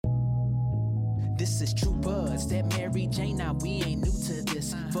This is True Buds, that Mary Jane, now we ain't new to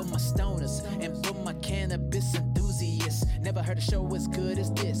this. For my stoners and for my cannabis enthusiasts, never heard a show as good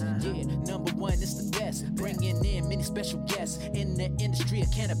as this. Yeah, number one, it's the best. Bringing in many special guests in the industry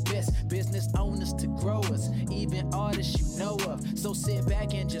of cannabis. Business owners to growers, even artists you know of. So sit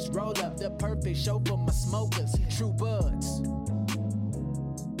back and just roll up the perfect show for my smokers. True Buds.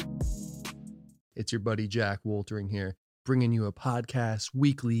 It's your buddy Jack Woltering here, bringing you a podcast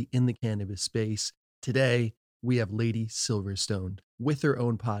weekly in the cannabis space. Today, we have Lady Silverstone with her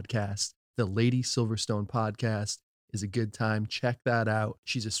own podcast. The Lady Silverstone podcast is a good time. Check that out.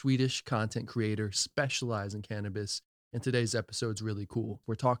 She's a Swedish content creator specialized in cannabis, and today's episode's really cool.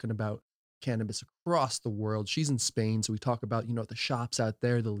 We're talking about cannabis across the world. She's in Spain, so we talk about, the shops out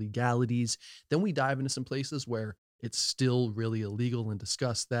there, the legalities. Then we dive into some places where it's still really illegal and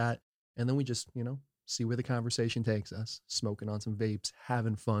discuss that. And then we just, see where the conversation takes us, smoking on some vapes,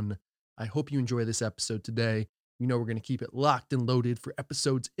 having fun. I hope you enjoy this episode today. We're going to keep it locked and loaded for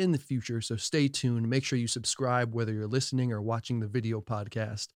episodes in the future, so stay tuned. Make sure you subscribe, whether you're listening or watching the video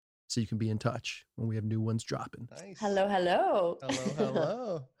podcast, so you can be in touch when we have new ones dropping. Nice. Hello.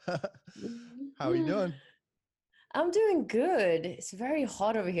 Hello. How are you doing? I'm doing good. It's very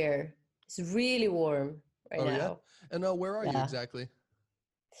hot over here. It's really warm right now. Yeah? And where are you exactly?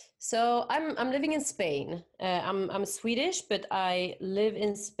 So I'm living in Spain. I'm Swedish, but I live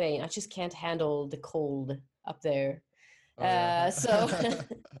in Spain. I just can't handle the cold up there. But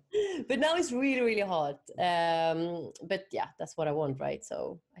now it's really, really hot. But yeah, that's what I want, right?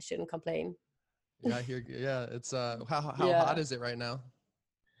 So I shouldn't complain. Yeah, I hear. Yeah, it's how hot is it right now?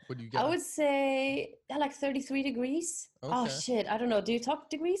 What do you get? I would say like 33 degrees. Okay. Oh shit, I don't know. Do you talk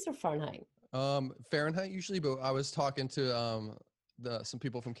degrees or Fahrenheit? Fahrenheit usually, but I was talking to some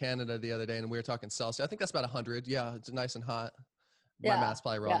people from Canada the other day, and we were talking Celsius. I think that's about 100. Yeah, it's nice and hot. My math's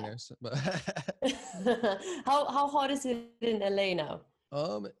probably wrong there. So, but how hot is it in LA now?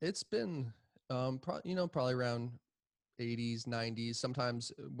 It's been probably around 80s, 90s.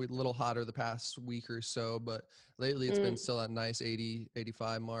 Sometimes a little hotter the past week or so, but lately it's been still at nice 80,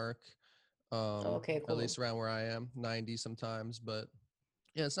 85 mark. Okay, cool. At least around where I am, 90 sometimes. But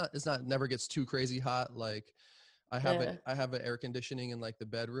yeah, it's not never gets too crazy hot. Like I have an air conditioning in like the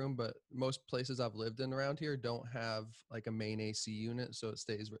bedroom, but most places I've lived in around here don't have like a main AC unit, so it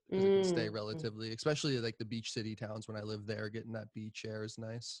can stay relatively, especially like the beach city towns. When I lived there, getting that beach air is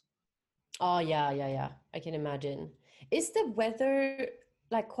nice. Oh yeah. I can imagine. Is the weather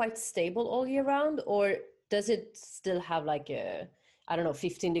like quite stable all year round, or does it still have like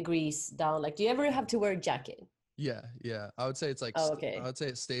 15 degrees down? Like, do you ever have to wear a jacket? Yeah. I would say it's like, okay. I would say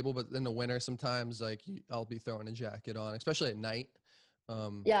it's stable, but in the winter, sometimes like I'll be throwing a jacket on, especially at night.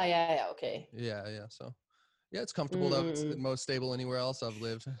 Yeah. Okay. Yeah. So yeah, it's comfortable though. It's the most stable anywhere else I've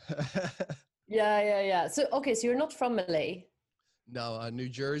lived. Yeah. So you're not from LA? No, New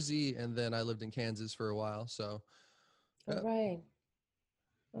Jersey, and then I lived in Kansas for a while. So all right.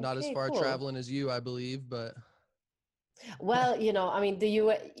 Not as far traveling as you, I believe, but well, the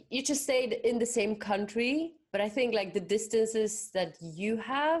US, you just stayed in the same country, but I think like the distances that you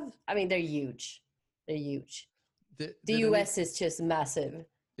have, they're huge. They're huge. The US is just massive.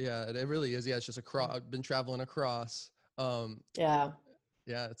 Yeah, it really is. Yeah, it's just I've been traveling across. Yeah,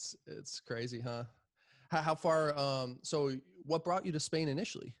 it's crazy, huh? How far? So what brought you to Spain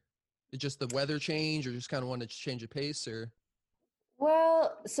initially? Just the weather change, or just kind of wanted to change the pace, or?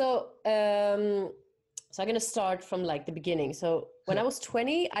 Well, so I'm going to start from like the beginning. So when I was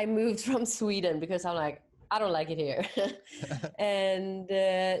 20, I moved from Sweden because I'm like, I don't like it here. And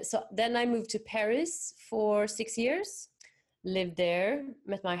so then I moved to Paris for 6 years, lived there,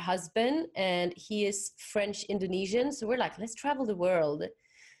 met my husband, and he is French Indonesian. So we're like, let's travel the world.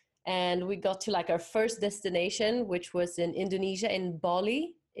 And we got to like our first destination, which was in Indonesia, in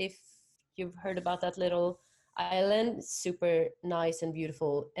Bali. If you've heard about that little island, super nice and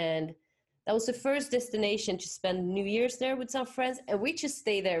beautiful. And that was the first destination to spend New Year's there with some friends, and we just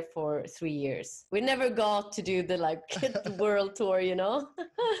stayed there for 3 years. We never got to do the like the world tour,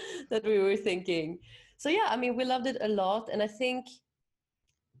 that we were thinking. So yeah, we loved it a lot, and I think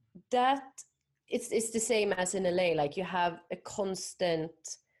that it's the same as in LA. Like you have a constant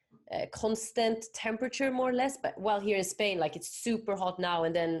temperature, more or less. But while here in Spain, like it's super hot now,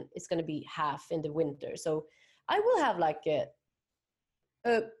 and then it's going to be half in the winter. So I will have like a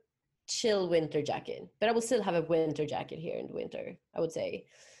chill winter jacket, but I will still have a winter jacket here in the winter, I would say.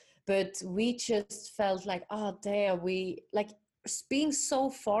 But we just felt like, oh damn, we like being so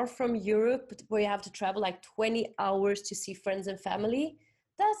far from Europe, where you have to travel like 20 hours to see friends and family.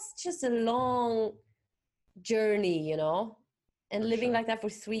 That's just a long journey, and For living sure. like that for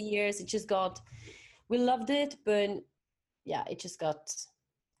 3 years, we loved it, but yeah, it just got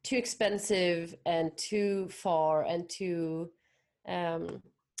too expensive and too far and too um,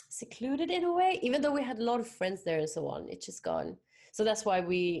 secluded in a way. Even though we had a lot of friends there and so on, it's just gone. So that's why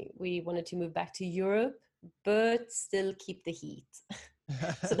we wanted to move back to Europe, but still keep the heat.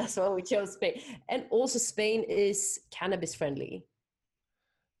 So that's why we chose Spain. And also Spain is cannabis friendly,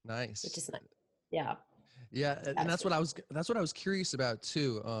 which Nice. is nice. Yeah, Yeah, and that's good. that's what I was curious about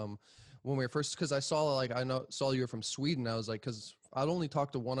too. When we were first, because I saw like saw you were from Sweden. I was like, because I'd only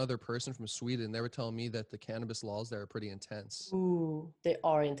talked to one other person from Sweden. They were telling me that the cannabis laws there are pretty intense. Ooh, they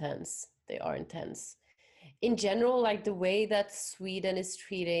are intense. They are intense. In general, like the way that Sweden is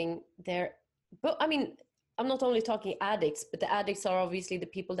treating their, but I mean, I'm not only talking addicts, but the addicts are obviously the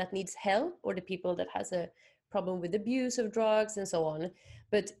people that needs help or the people that has a problem with abuse of drugs and so on.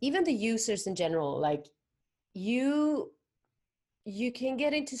 But even the users in general, like you you can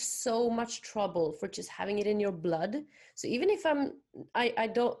get into so much trouble for just having it in your blood. So even if I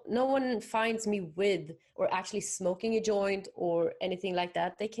don't, no one finds me with or actually smoking a joint or anything like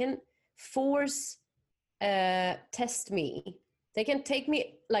that, they can force test me. They can take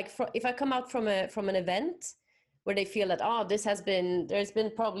me like if I come out from an event where they feel that there's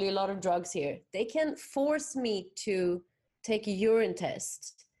been probably a lot of drugs here. They can force me to take a urine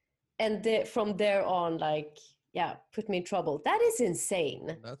test, and from there on, like, yeah, put me in trouble. That is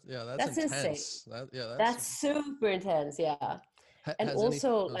insane. That's That's insane. intense. That's That's super intense. Yeah, and has any.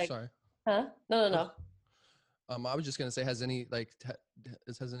 also Oh, like, sorry. huh? No, no, Oh, no. I was just gonna say, has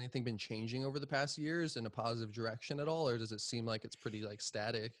anything been changing over the past years in a positive direction at all, or does it seem like it's pretty like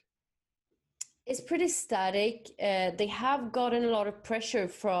static? It's pretty static. They have gotten a lot of pressure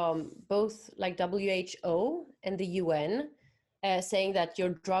from both like WHO and the UN, saying that your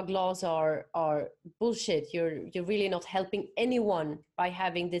drug laws are bullshit. You're really not helping anyone by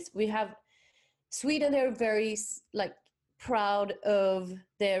having this. We have Sweden. They're very like proud of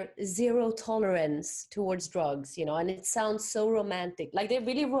their zero tolerance towards drugs, you know, and it sounds so romantic. Like they're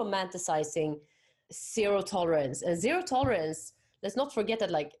really romanticizing zero tolerance and zero tolerance. Let's not forget that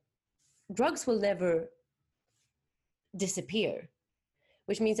like drugs will never disappear,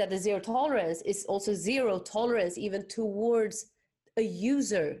 which means that the zero tolerance is also zero tolerance even towards a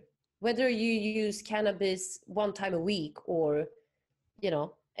user, whether you use cannabis one time a week or, you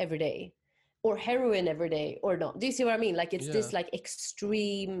know, every day, or heroin every day or not. Do you see what I mean? Like it's Yeah. this like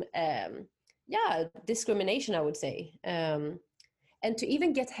extreme, yeah, discrimination, I would say. And to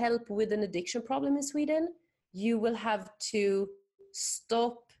even get help with an addiction problem in Sweden, you will have to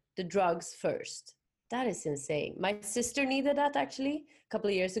stop the drugs first. That is insane. My sister needed that actually a couple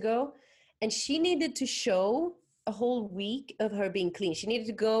of years ago, and she needed to show a whole week of her being clean. She needed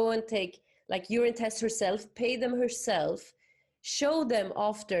to go and take like urine tests herself, pay them herself, show them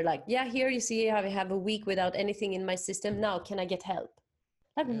after, like, yeah, here you see I have a week without anything in my system. Now, can I get help?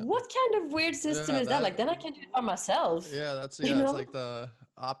 Like, Yeah. what kind of weird system Yeah, is that? Like, then I can do it by myself. You it's know? like the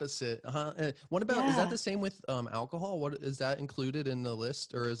opposite. Uh-huh. What about, is that Yeah. the same with alcohol? What is that included in the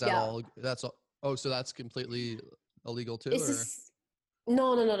list, or is that Yeah. all? That's all. Oh, so that's completely illegal too, It's or? just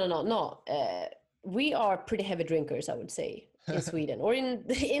no, no, no, no, no, no. We are pretty heavy drinkers, I would say, in Sweden or in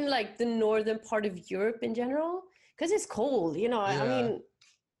in like the northern part of Europe in general, because it's cold. You know, I Yeah. mean,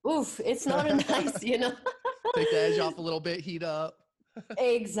 oof, it's not a nice, you know. Take the edge off a little bit, heat up.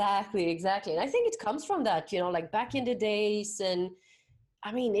 Exactly, exactly. And I think it comes from that, you know, like back in the days, and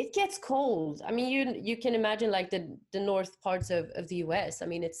I mean, it gets cold. I mean, you can imagine like the north parts of the US. I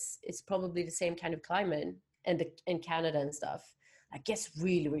mean, it's probably the same kind of climate, and in Canada and stuff. It gets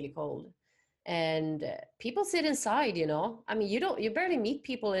really, really cold. And people sit inside, you know. I mean, you barely meet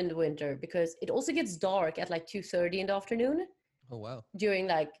people in the winter because it also gets dark at like 2:30 in the afternoon Oh wow. during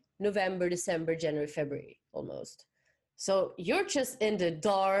like November, December, January, February almost. So you're just in the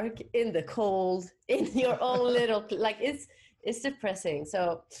dark, in the cold, in your own little like it's depressing. So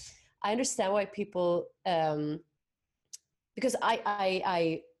I understand why people because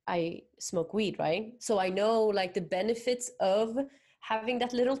I smoke weed, right? So I know like the benefits of having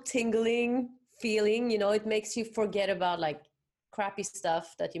that little tingling feeling, you know, it makes you forget about like crappy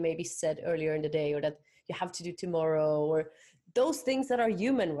stuff that you maybe said earlier in the day or that you have to do tomorrow, or those things that are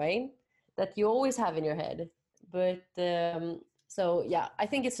human, right? That you always have in your head. But so yeah, I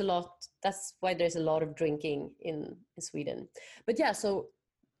think it's a lot. That's why there's a lot of drinking in Sweden. But yeah, so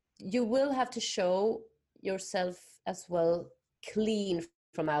you will have to show yourself as well clean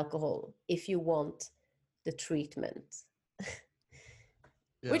from alcohol if you want the treatment.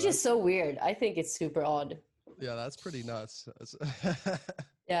 Yeah, Which is so weird. I think it's super odd. that's pretty nuts.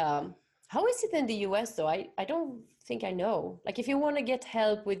 Yeah. How is it in the US though? I don't think I know. Like if you want to get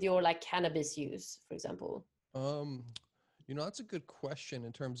help with your like cannabis use, for example. Um, that's a good question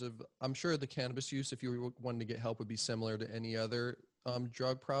in terms of, I'm sure the cannabis use, if you were wanting to get help, would be similar to any other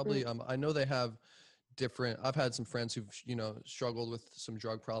drug probably. Mm, I know they have different, I've had some friends who've, struggled with some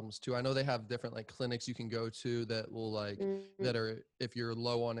drug problems too. I know they have different like clinics you can go to that will like, mm, that are, if you're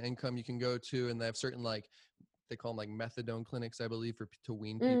low on income, you can go to, and they have certain like, they call them like methadone clinics, I believe, to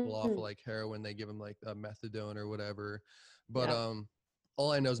wean people off of mm, like heroin. They give them like a methadone or whatever. But yeah.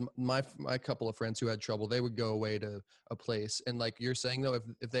 all I know is my couple of friends who had trouble, they would go away to a place, and like you're saying though,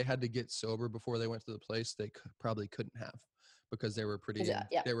 if they had to get sober before they went to the place, they probably couldn't have, because they were Yeah,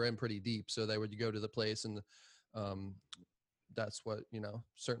 yeah, they were in pretty deep. So they would go to the place, and um, that's what,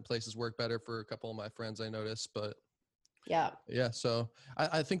 certain places work better for a couple of my friends I noticed. But yeah. yeah, so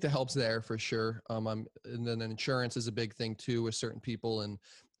I think the help's there for sure. And then insurance is a big thing too with certain people, and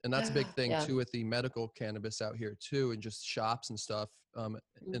that's a big thing Yeah. too with the medical cannabis out here too, and just shops and stuff. And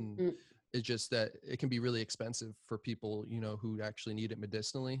Mm, it's just that it can be really expensive for people, who actually need it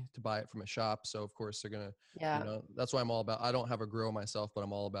medicinally to buy it from a shop. So of course they're gonna, yeah. that's why I'm all about. I don't have a grow myself, but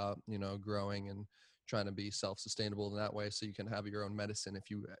I'm all about growing and trying to be self-sustainable in that way, so you can have your own medicine if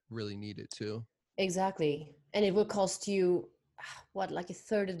you really need it too. Exactly. And it will cost you what, like a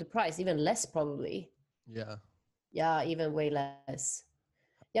third of the price, even less probably. Yeah. Yeah, even way less.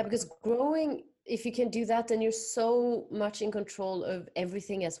 Yeah, because growing, if you can do that, then you're so much in control of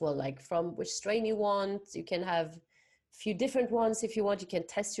everything as well. Like from which strain you want, you can have a few different ones if you want. You can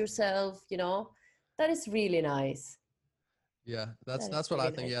test yourself, you know. That is really nice. Yeah, that's That is that's what I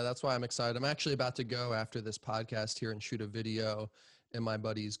really think. nice. Yeah, that's why I'm excited. I'm actually about to go after this podcast here and shoot a video in my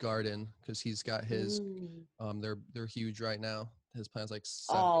buddy's garden, because he's got his Mm. they're huge right now. His plan's like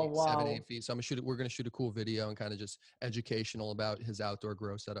Oh, seven, wow. 8 feet. So we're gonna shoot a cool video and kind of just educational about his outdoor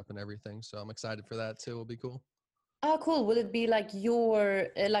grow setup and everything. So I'm excited for that too. It'll be cool. Oh, cool. Will it be like your,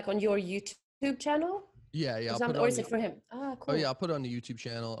 like on your YouTube channel Yeah, yeah, or I'll put something? it Or on is the it for him? Ah, Oh yeah, cool. I'll put it on the YouTube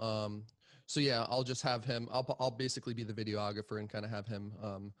channel. So yeah, I'll just have him. I'll basically be the videographer and kind of have him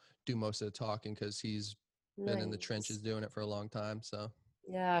do most of the talking, because he's been in the trenches Nice. doing it for a long time. So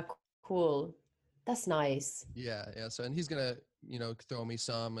Yeah, cool. That's nice. yeah, yeah. So, and he's gonna throw me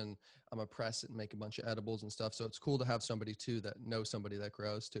some, and I'm gonna press it and make a bunch of edibles and stuff. So it's cool to have somebody too that knows somebody that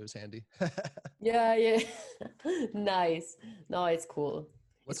grows too. Is handy. Yeah, yeah. Nice. No, it's cool.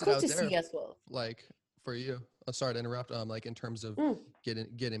 It's What's it cool out to there see as well. like for you? Oh, sorry to interrupt. Like in terms of Mm.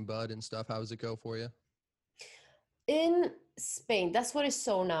 getting bud and stuff, how does it go for you? In Spain, that's what is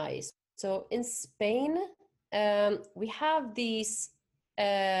so nice. So in Spain, we have these,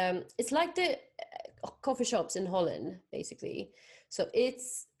 it's like the coffee shops in Holland, basically. So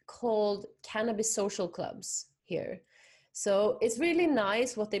it's called cannabis social clubs here. So it's really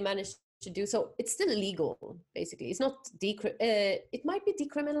nice what they managed to do. So it's still illegal, basically. It's not it might be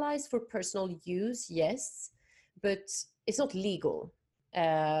decriminalized for personal use, yes, but it's not legal.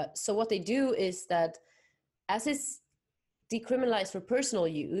 So what they do is that as it's decriminalized for personal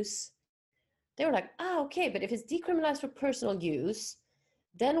use, they were like, okay, but if it's decriminalized for personal use,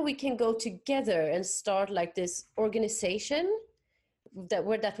 then we can go together and start like this organization that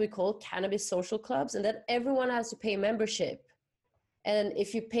we call cannabis social clubs, and that everyone has to pay membership. And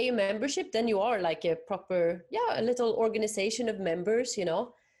if you pay membership, then you are like a proper, a little organization of members, you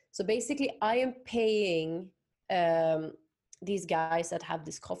know. So basically, I am paying these guys that have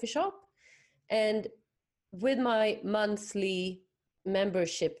this coffee shop, and with my monthly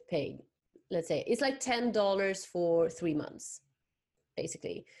membership paid, let's say it's like $10 for 3 months,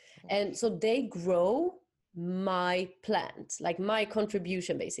 basically. And so they grow my plant, like my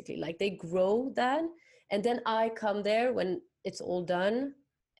contribution, basically. Like they grow that, and then I come there when it's all done,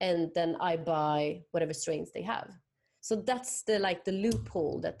 and then I buy whatever strains they have. So that's the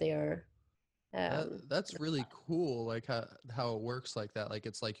loophole that they are. That's really cool. Like how it works like that. Like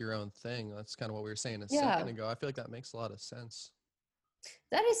it's like your own thing. That's kind of what we were saying a second Yeah, ago. I feel like that makes a lot of sense.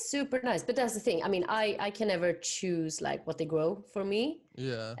 that is super nice. But that's the thing. I mean, I can never choose like what they grow for me.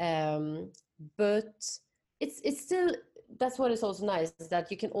 Yeah. But it's still, that's what is also nice, is that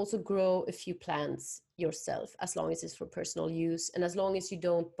you can also grow a few plants yourself, as long as it's for personal use, and as long as you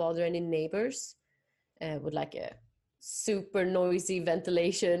don't bother any neighbors with like a super noisy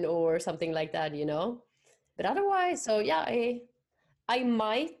ventilation or something like that, you know. But otherwise, so yeah, I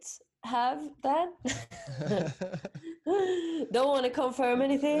might have that. Don't want to confirm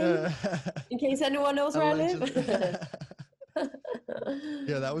anything in case anyone knows where I Allegedly. live.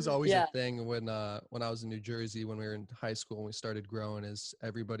 Yeah, that was always a Yeah. thing when I was in New Jersey when we were in high school and we started growing. Is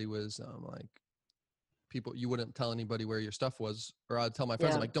everybody was like people, you wouldn't tell anybody where your stuff was, or I'd tell my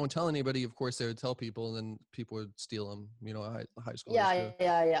friends, Yeah. I'm like, don't tell anybody. Of course they would tell people, and then people would steal them, you know, high schoolers Yeah, too.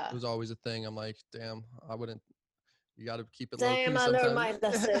 yeah. It was always a thing. I'm like, damn, I wouldn't, you got to keep it low Damn, key I learned sometimes. my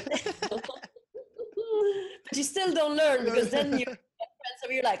lesson. But you still don't learn, because then you friends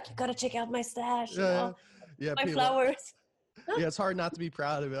of you like, you gotta check out my stash, you know, Yeah, my people, flowers. yeah, it's hard not to be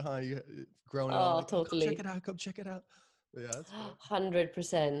proud of it, huh? You growing up, Oh, like, totally. come check it out. But yeah, that's cool.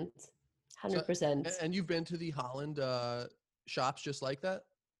 100%. So, 100%. and you've been to the Holland shops just like that?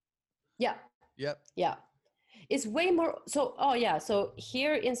 Yeah, Yep. yeah. It's way more. So, oh yeah. So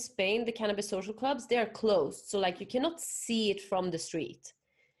here in Spain, the cannabis social clubs, they are closed. So like you cannot see it from the street.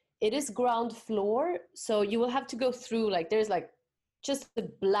 It is ground floor. So you will have to go through, like, there's like just a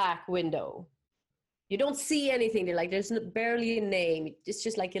black window. You don't see anything there. Like there's barely a name. It's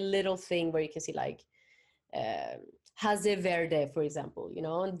just like a little thing where you can see like Haze Verde, for example, you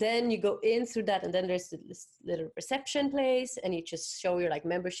know, and then you go in through that, and then there's this little reception place, and you just show your like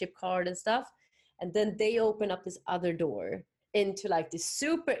membership card and stuff, and then they open up this other door into like this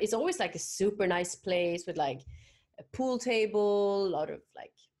super, it's always like a super nice place with like a pool table, a lot of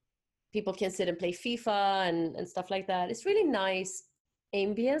like people can sit and play FIFA and stuff like that. It's really nice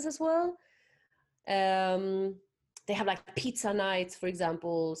ambience as well. They have like pizza nights, for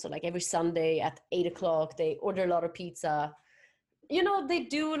example. So like every Sunday at 8 o'clock, they order a lot of pizza. You know, they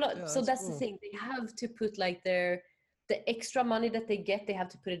do a lot. Yeah, So that's cool. the thing. They have to put like the extra money that they get, they have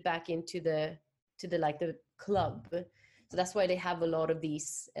to put it back into the like the club. So that's why they have a lot of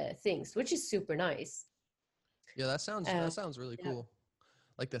these things, which is super nice. Yeah, that sounds really yeah. cool.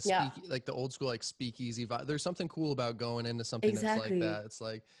 Like the Yeah. like the old school like speakeasy vibe. There's something cool about going into something Exactly. that's like that. It's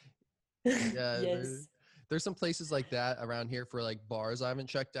like, yeah, Yes. there's some places like that around here for like bars I haven't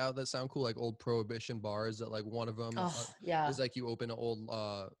checked out that sound cool, like old prohibition bars that like one of them Yeah. is like you open an old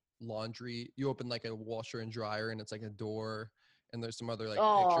laundry, you open like a washer and dryer, and it's like a door, and there's some other like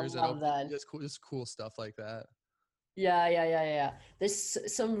pictures love that. It's cool stuff like that. Yeah. There's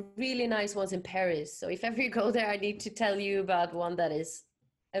some really nice ones in Paris. So if ever you go there, I need to tell you about one that is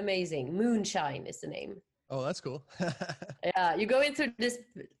amazing. Moonshine is the name. Oh, that's cool. Yeah, you go into this,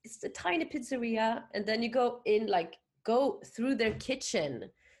 it's a tiny pizzeria, and then you go in, like, go through their kitchen.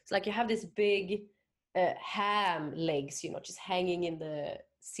 It's like you have this big ham legs, you know, just hanging in the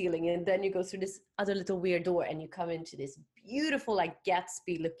ceiling, and then you go through this other little weird door, and you come into this beautiful, like,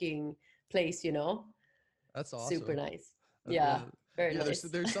 Gatsby looking place, you know. That's awesome. Super nice. Yeah, very nice.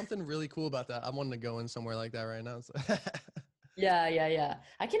 There's something really cool about that. I'm wanting to go in somewhere like that right now. So. Yeah.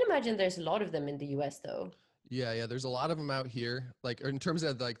 I can imagine there's a lot of them in the US though. Yeah. There's a lot of them out here, like in terms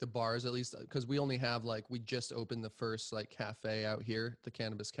of like the bars, at least, because we only have like, we just opened the first like cafe out here, the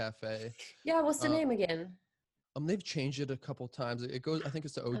Cannabis Cafe. Yeah, what's the name again? They've changed it a couple times. It goes, I think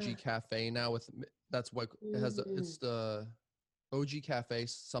it's the OG Cafe now. That's what it has. It's the OG Cafe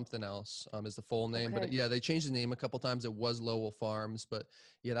something else is the full name. Okay. But yeah, they changed the name a couple times. It was Lowell Farms, but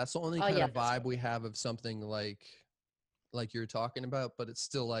yeah, that's the only kind of vibe we have of something like you're talking about. But it's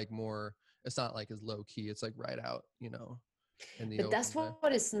still like more. It's not like as low key. It's like right out, you know. But that's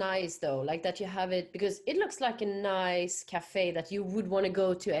what is nice though, like that you have it, because it looks like a nice cafe that you would want to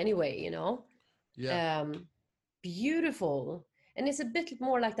go to anyway, you know. Yeah. Beautiful. And it's a bit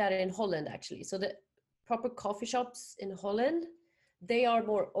more like that in Holland actually. So the proper coffee shops in Holland, they are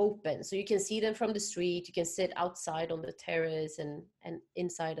more open, so you can see them from the street. You can sit outside on the terrace and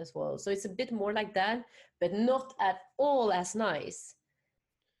inside as well. So it's a bit more like that, but not at all as nice.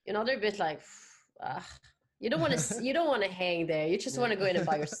 You know, they're a bit like, you don't want to hang there. You just want to go in and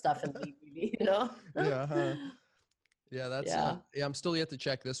buy your stuff and leave, really, you know. Yeah, that's I'm still yet to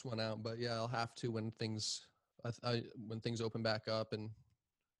check this one out, but yeah, I'll have to when things when things open back up, and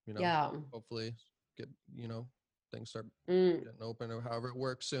you know, hopefully get, you know, things start getting open, or however it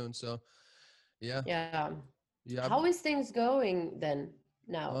works soon. So yeah. How is things going then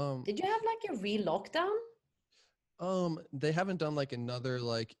now? Did you have like a lockdown? They haven't done like another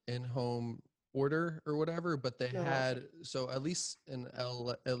like in-home order or whatever, but they had, so at least in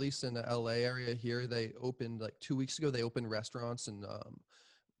the LA area here, they opened like 2 weeks ago, they opened restaurants and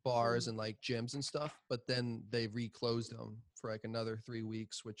bars and like gyms and stuff, but then they reclosed them for like another 3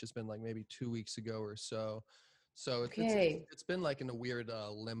 weeks, which has been like maybe 2 weeks ago or so. So it's been like in a weird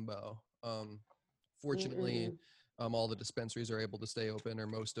limbo. Fortunately, all the dispensaries are able to stay open, or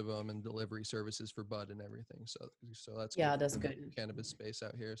most of them, and delivery services for bud and everything. So that's good. That's good. Cannabis space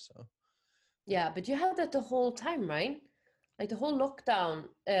out here. So but you had that the whole time, right? Like the whole lockdown,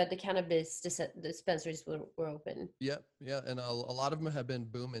 the cannabis dispensaries were open. Yeah, and a lot of them have been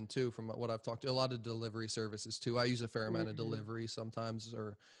booming too. From what I've talked to, a lot of delivery services too. I use a fair amount of delivery sometimes,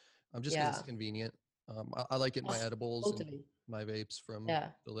 or I'm just because it's convenient. I like getting my edibles and Totally. my vapes from Yeah.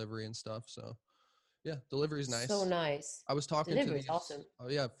 delivery and stuff. So yeah, delivery is nice. So nice. I was talking to Delivery is these. awesome. Oh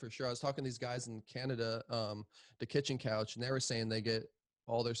yeah, for sure. I was talking to these guys in Canada, the Kitchen Couch, and they were saying they get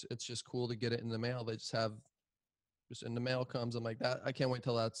all their. It's just cool to get it in the mail. They just have, just in the mail comes. I'm like that. I can't wait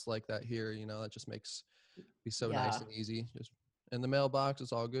till that's like that here. You know, that just makes be so nice Yeah. and easy. Just in the mailbox,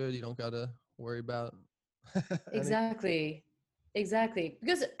 it's all good. You don't gotta worry about. Exactly. Exactly.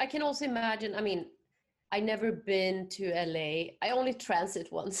 Because I can also imagine, I mean, I never been to LA. I only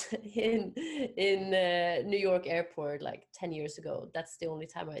transit once in New York airport like 10 years ago. That's the only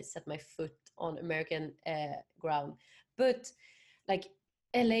time I set my foot on American ground. But like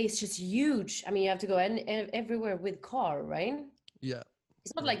LA is just huge. I mean, you have to go everywhere with car, right? Yeah.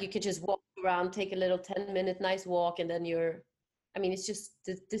 It's not Yeah. like you could just walk around, take a little 10-minute nice walk, and then I mean, it's just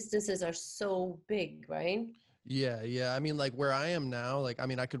the distances are so big, right? Yeah, yeah. I mean, like where I am now, like I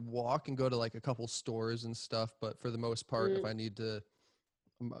mean, I could walk and go to like a couple stores and stuff, but for the most part, if Mm, I need to,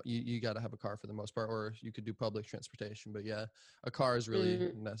 you got to have a car for the most part, or you could do public transportation. But yeah, a car is really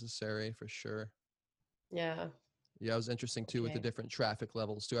mm, necessary for sure. yeah. Yeah, it was interesting too with the Okay. different traffic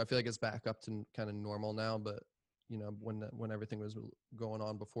levels too. I feel like it's back up to kind of normal now, but you know, when everything was going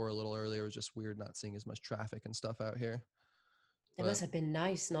on before a little earlier, it was just weird not seeing as much traffic and stuff out here. That But must have been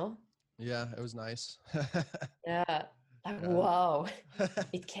nice, no? yeah, it was nice. Yeah. Like, Yeah. wow.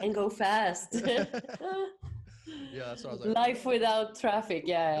 It can go fast. Yeah, that's what I was like. Life without traffic.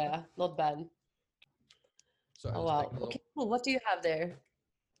 Yeah, yeah, yeah. Not bad. Sorry, I Oh was wow. taking a little. Okay, cool. What do you have there?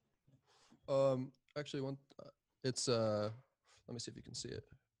 Actually, one. It's Let me see if you can see it.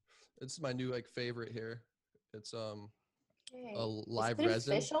 It's my new like favorite here. It's a Okay. Is live there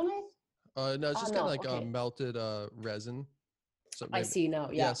resin. fish on it? No, it's Oh just kind of no. like Okay. melted resin. So I maybe see now.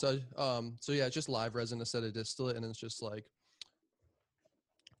 yeah. Yeah. So yeah, it's just live resin instead of distillate, and it's just like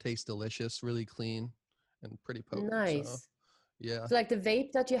tastes delicious, really clean, and pretty potent. So Nice. yeah, So like the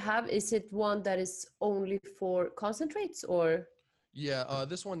vape that you have, is it one that is only for concentrates or yeah.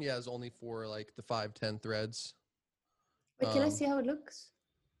 This one yeah is only for like the 510 threads. wait, can I Um, see how it looks?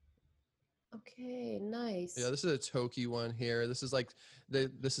 Okay, yeah, nice. this is a Toki one here. This is like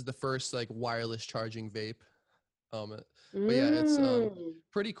this is the first like wireless charging vape. But yeah, it's Mm,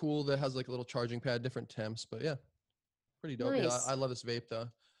 pretty cool. That has like a little charging pad, different temps. But yeah, pretty dope. Yeah, I nice. love this vape though.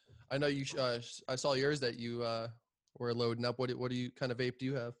 I know you. I saw yours that you were loading up. What do you kind of vape do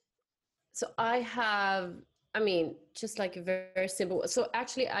you have? So I have, I mean, just like a very, very simple. So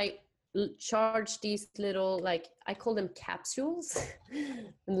actually, I charge these little, like, I call them capsules,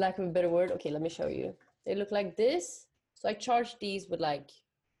 in lack of a better word. Okay, let me show you. They look like this. So I charge these with like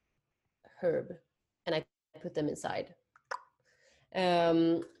herb, and I put them inside.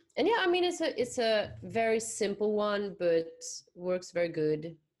 And yeah, I mean, it's a very simple one, but works very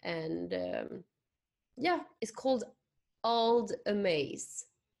good. And yeah, it's called Ald Amaze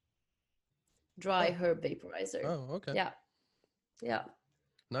dry Oh, herb vaporizer. oh, okay, Yeah, yeah,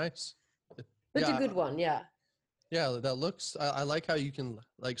 nice. but a Yeah, good one. Yeah, yeah. That looks. I like how you can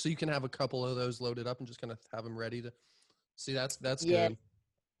like so you can have a couple of those loaded up and just kind of have them ready to see. That's yeah. good.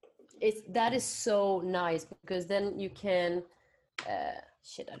 That is so nice because then you can.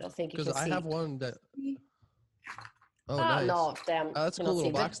 Shit, I don't think you Because can I see. have one that. Oh, Ah, nice. no, damn, That's a cannot cool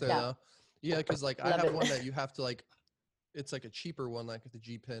little see. But box there yeah, though. Yeah, because like I love have one that it. you have to like it's like a cheaper one, like the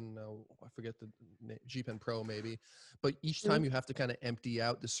G Pen. I forget the G Pen Pro maybe, but each time Mm. you have to kind of empty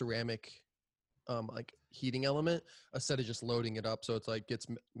out the ceramic, like heating element instead of just loading it up. So it's like gets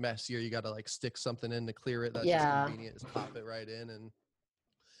messier. You got to like stick something in to clear it. That's just Yeah, convenient. Just pop it right in. And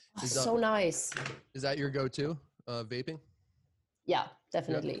oh, is that so nice. is that your go-to vaping? Yeah, Yeah.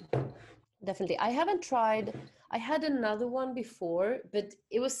 definitely. Definitely. I haven't tried. I had another one before, but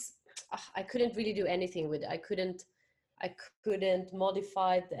it was I couldn't really do anything with it. I couldn't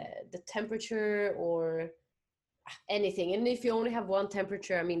modify the temperature or anything. And if you only have one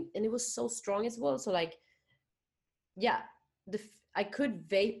temperature, I mean, and it was so strong as well. So like, yeah, I could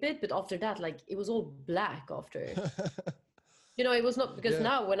vape it, but after that, like it was all black after. You know, it was not because Yeah.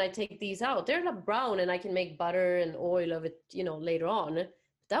 now when I take these out, they're like brown and I can make butter and oil of it, you know, later on.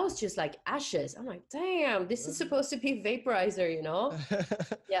 That was just like ashes. I'm like, damn, this is supposed to be vaporizer, you know?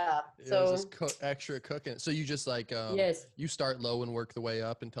 Yeah. Yeah, it was So just extra cooking. So you just like yes. you start low and work the way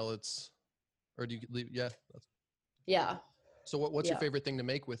up until it's, or do you leave? Yeah. Yeah. So what's your Yeah. favorite thing to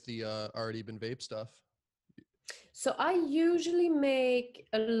make with the already been vape stuff? So I usually make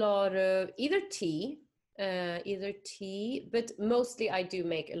a lot of either tea, but mostly I do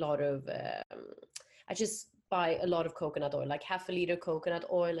make a lot of, I just buy a lot of coconut oil, like half a liter coconut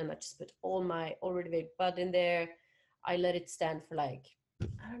oil, and I just put all my already made bud in there. I let it stand for like,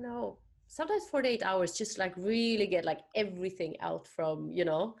 I don't know, sometimes 48 hours, just like really get like everything out from,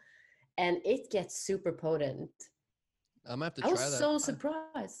 and it gets super potent. I'm gonna have to I was try that. so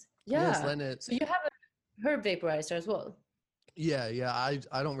surprised. Yes, Yeah. Len, it. So you have a herb vaporizer as well? Yeah.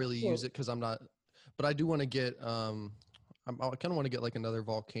 I don't really use Cool. it because I'm not, but I do want to get. I kind of want to get like another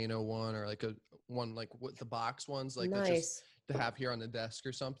volcano one or like a one like with the box ones like that just Nice. to have here on the desk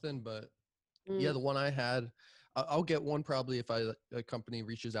or something. But yeah, Mm, the one I had, I'll get one probably if a company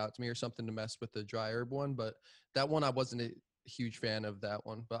reaches out to me or something to mess with the dry herb one. But that one I wasn't a huge fan of that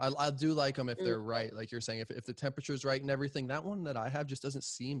one. But I do like them if mm, they're right, like you're saying. If the temperature's right and everything, that one that I have just doesn't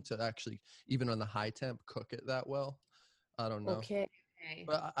seem to actually even on the high temp cook it that well. I don't know, okay. Okay.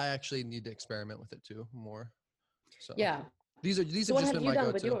 but I actually need to experiment with it too more. So Yeah. these So have what just have been you my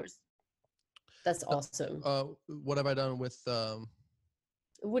done with go-to. yours? That's awesome. What have I done with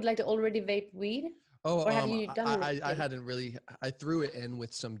Would like to already vape weed, Oh, or have you done I anything? hadn't really. I threw it in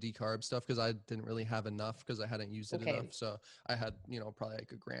with some decarb stuff because I didn't really have enough because I hadn't used it enough. Okay. So I had, probably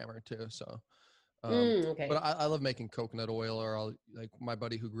like a gram or two. So, but Okay. I love making coconut oil, or I'll like my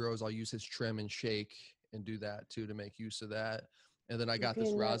buddy who grows. I'll use his trim and shake and do that too to make use of that. And then I got Okay. this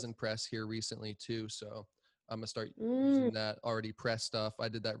Nice. rosin press here recently too. So I'm gonna start Mm. using that already pressed stuff. I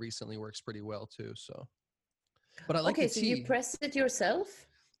did that recently. Works pretty well too. So, but I like the Okay. So you tea. press it yourself?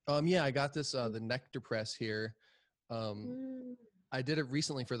 Yeah, I got this the nectar press here. Um, Mm. I did it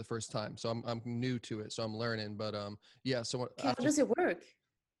recently for the first time, so I'm new to it, so I'm learning. But yeah. So Okay. How after does it work?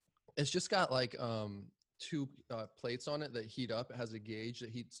 it's just got like two plates on it that heat up. It has a gauge that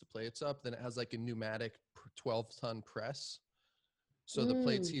heats the plates up. Then it has like a pneumatic 12-ton press. So the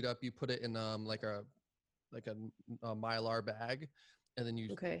plates Mm. heat up. You put it in a Mylar bag, and then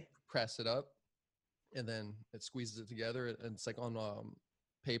you Okay. press it up, and then it squeezes it together, and it's like on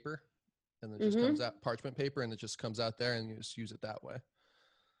paper, and it just comes Mm-hmm. out parchment paper, and it just comes out there, and you just use it that way.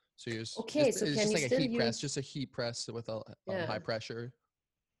 So you Okay. So it's can just you like a still heat press, use? just a heat press with a high Yeah. pressure.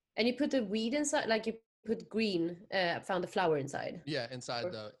 And you put the weed inside, like you put green, found the flower inside. Yeah, inside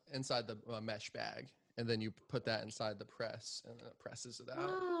Or- the mesh bag, and then you put that inside the press, and then it presses it out.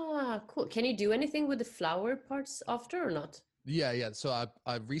 Ah, cool. Can you do anything with the flower parts after or not? Yeah. So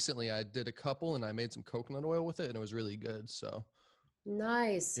I recently I did a couple, and I made some coconut oil with it, and it was really good. So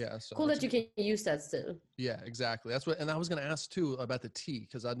Nice. yeah, so Cool it's that you can use that still. yeah, exactly. That's what, and I was gonna ask too about the tea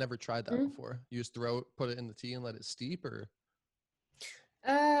because I'd never tried that Mm. before. You just put it in the tea and let it steep, or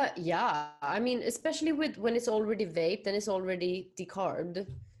Yeah. I mean, especially with when it's already vaped and it's already decarbed,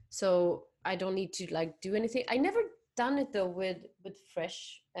 so I don't need to like do anything. I never done it though with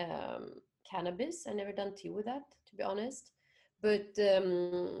fresh cannabis. I never done tea with that, to be honest. But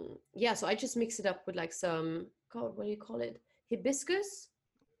yeah, so I just mix it up with like some, God, what do you call it? Hibiscus?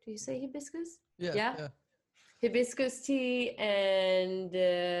 Do you say hibiscus? yeah, Yeah, yeah. hibiscus tea and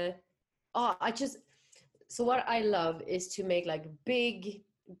oh, so what I love is to make like big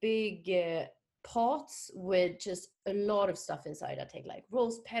pots with just a lot of stuff inside. I take like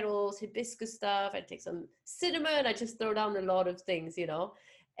rose petals, hibiscus stuff, I take some cinnamon, I just throw down a lot of things,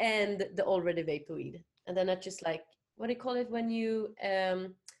 and the already vapor weed. And then I just like, what do you call it when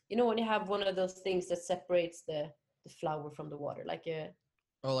when you have one of those things that separates the flower from the water, like a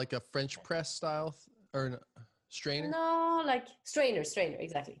Oh, like a French press style or strainer. no, like strainer,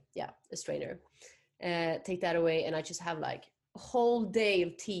 exactly. Yeah, a strainer. Take that away, and I just have like a whole day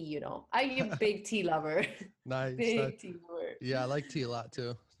of tea. I'm a big tea lover. Nice. Big tea lover. Yeah, I like tea a lot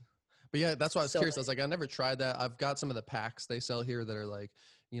too. But yeah, that's why I was So curious. I was like, I never tried that. I've got some of the packs they sell here that are like,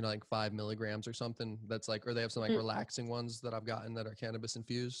 like 5 milligrams or something. That's like, or they have some like Mm, relaxing ones that I've gotten that are cannabis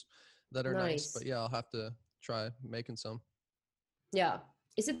infused that are nice. But nice. yeah, I'll have to try making some. Yeah.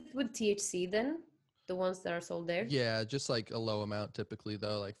 Is it with THC then? The ones that are sold there? Yeah, just like a low amount typically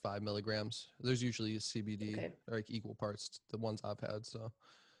though, like 5 milligrams. There's usually CBD Okay. or like equal parts the ones I've had. So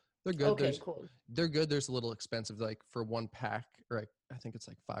they're good. Okay, cool. They're good. There's a little expensive, like for one pack, or like, I think it's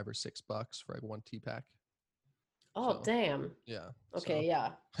like $5 or $6 for like one tea pack. Oh, So damn. yeah. Okay, yeah.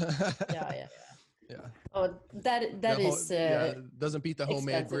 Yeah. Yeah. Oh, that The is yeah, doesn't beat the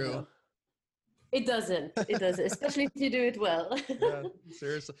homemade expensive brew. though. It doesn't. It doesn't, especially if you do it well. Yeah,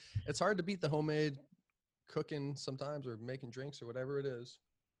 seriously. It's hard to beat the homemade cooking sometimes or making drinks or whatever it is.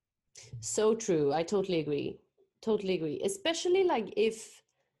 So true. I totally agree. Totally agree. Especially like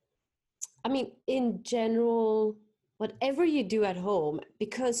in general, whatever you do at home,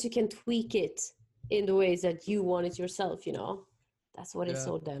 because you can tweak it in the ways that you want it yourself, that's what is Yeah.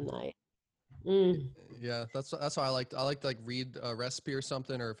 so damn nice. Mm. Yeah, that's how I like to like read a recipe or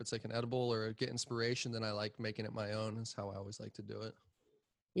something, or if it's like an edible or get inspiration, then I like making it my own. Is how I always like to do it.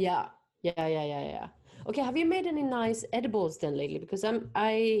 Yeah. Yeah. Okay, have you made any nice edibles then lately? Because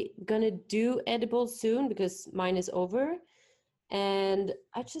I gonna do edibles soon because mine is over, and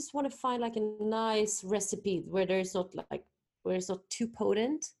I just want to find like a nice recipe where there's not like where it's not too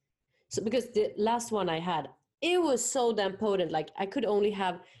potent. So because the last one I had, it was so damn potent. Like I could only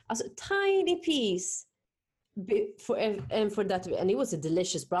have a tiny piece and for that, and it was a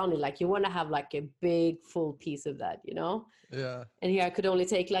delicious brownie. Like you want to have like a big full piece of that, you know. Yeah. And here I could only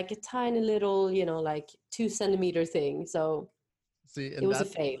take like a tiny little, you know, like 2 centimeter thing. So See, it and was a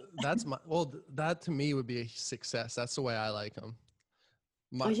fail. that's my that to me would be a success. That's the way I like them.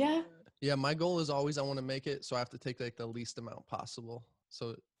 Oh My yeah. yeah, my goal is always I want to make it so I have to take like the least amount possible.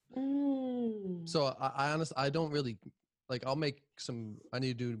 So Mm. I honestly I don't really like I'll make some I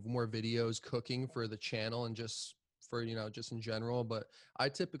need to do more videos cooking for the channel and just for just in general, but I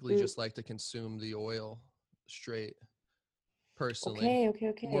typically Mm. just like to consume the oil straight personally. Or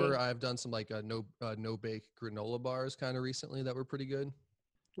Okay. I've done some like no bake granola bars kind of recently that were pretty good.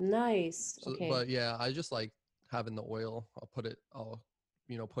 Nice. So Okay. but yeah, I just like having the oil. I'll put it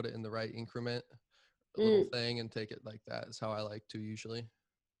in the right increment, a little Mm. thing and take it like that is how I like to usually.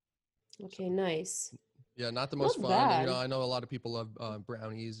 So Okay, nice. yeah, not the most Not fun. bad. I know a lot of people love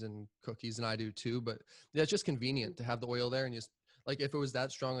brownies and cookies, and I do too. But yeah, it's just convenient to have the oil there, and you just like if it was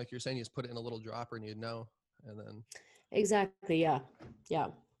that strong, like you're saying, you just put it in a little dropper, and you'd know. And then Exactly. Yeah. Yeah.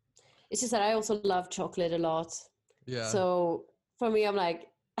 It's just that I also love chocolate a lot. yeah, So for me, I'm like,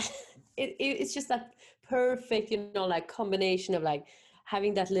 it's just that perfect, like combination of like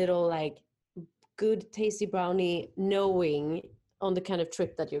having that little like good tasty brownie, knowing on the kind of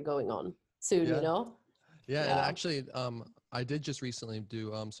trip that you're going on soon, yeah, yeah. And Yeah. actually, I did just recently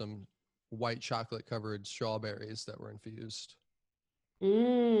do some white chocolate covered strawberries that were infused. So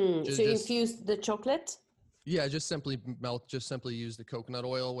you Just infuse the chocolate? yeah, just simply use the coconut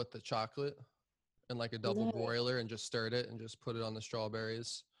oil with the chocolate and like a double No. broiler and just stirred it and just put it on the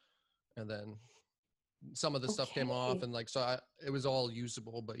strawberries. And then some of the stuff came off Okay. and like, it was all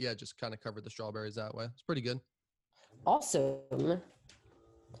usable, but yeah, just kind of covered the strawberries that way. It's pretty good. Awesome.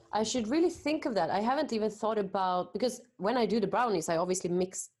 I should really think of that. I haven't even thought about because when I do the brownies, I obviously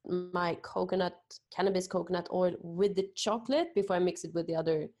mix my cannabis coconut oil with the chocolate before I mix it with the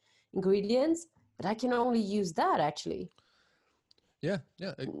other ingredients. But I can only use that actually. Yeah.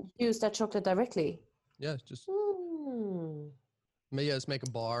 Yeah. Use that chocolate directly. Yeah. Just, Mm. just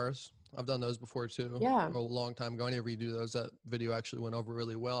making bars. I've done those before too. Yeah. A long time ago. I need to redo those. That video actually went over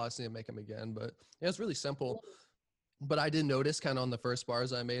really well. I just need to make them again, but yeah, it's really simple. But I did notice kind of on the first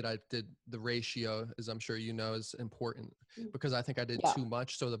bars I made, I did the ratio, as I'm sure you know, is important because I think I did Yeah. too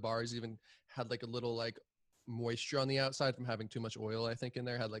much. So the bars even had like a little like moisture on the outside from having too much oil, I think in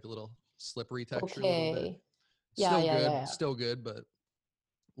there had like a little slippery texture a little bit. Okay. Yeah. Still good, but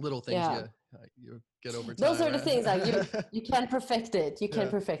little things Yeah. you get over Those time. are the things like you can't perfect it. You can't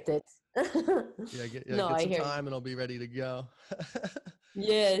Yeah. perfect it. No, Get I some hear. time and I'll be ready to go.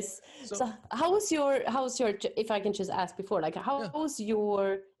 Yes. So So how was your if I can just ask before, like how yeah. was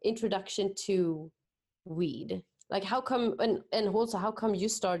your introduction to weed? Like how come and also how come you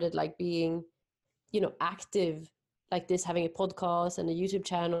started like being, active like this, having a podcast and a YouTube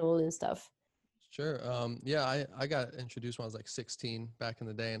channel and stuff? Sure. Yeah, I got introduced when I was like 16 back in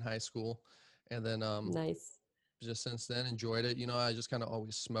the day in high school. And then Nice. just since then enjoyed it. I just kind of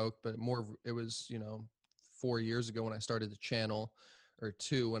always smoked, but it was, 4 years ago when I started the channel or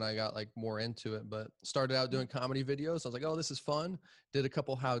two when I got like more into it, but started out doing comedy videos. I was like, oh, this is fun. Did a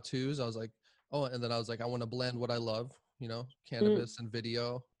couple how-tos. I was like, oh, and then I was like, I want to blend what I love, Mm, cannabis and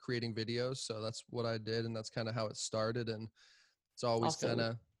video, creating videos. So that's what I did. And that's kind of how it started. And it's always kind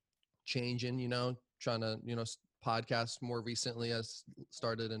awesome. of changing, trying to, podcast more recently. I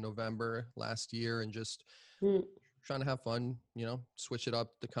started in November last year and just Mm, trying to have fun, switch it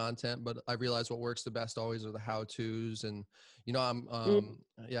up the content. But I realize what works the best always are the how-tos. And, I'm, mm.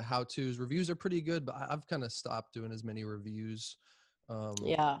 yeah, how-tos. Reviews are pretty good, but I've kind of stopped doing as many reviews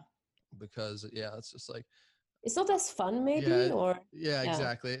Yeah. because, yeah, it's just like, It's not as fun maybe, yeah, or yeah, yeah.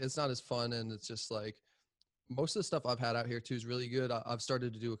 exactly. It's not as fun. And it's just like, most of the stuff I've had out here too is really good. I've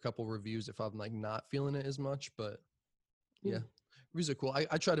started to do a couple reviews if I'm like not feeling it as much, but yeah, Mm. reviews are cool.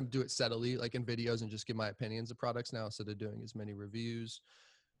 I try to do it steadily, like in videos and just give my opinions of products now instead of doing as many reviews.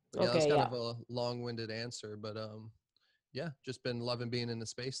 But yeah, that's Okay, kind yeah. of a long-winded answer, but yeah, just been loving being in the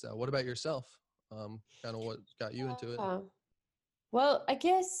space though. What about yourself? Kind of what got you into it? Well, I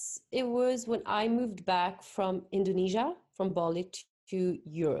guess it was when I moved back from Indonesia, from Bali to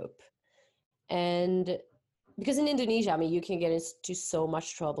Europe. And because in Indonesia, I mean, you can get into so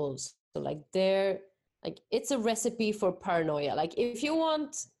much trouble. So like there, like it's a recipe for paranoia. Like if you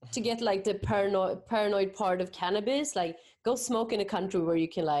want to get like the paranoid part of cannabis, like go smoke in a country where you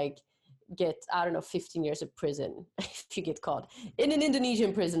can like get, I don't know, 15 years of prison if you get caught in an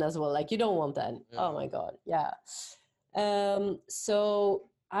Indonesian prison as well. Like you don't want that. Yeah. Oh my God. Yeah. So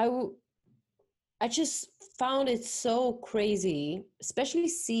I just found it so crazy, especially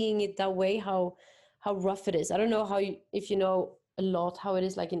seeing it that way, how rough it is. I don't know if you know a lot how it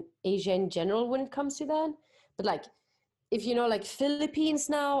is like in Asia in general when it comes to that. But like, if you know, like Philippines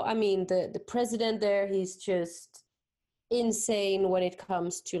now, I mean, the president there, he's just insane when it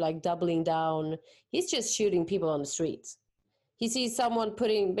comes to like doubling down. He's just shooting people on the streets. He sees someone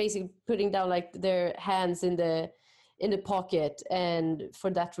basically putting down like their hands in the pocket, and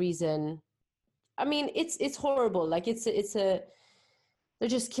for that reason, I mean, it's horrible. Like they're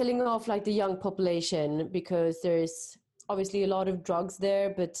just killing off like the young population because there's obviously a lot of drugs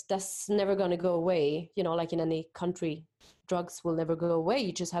there, but that's never going to go away. You know, like in any country, drugs will never go away.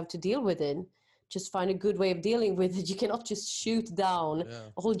 You just have to deal with it. Just find a good way of dealing with it. You cannot just shoot down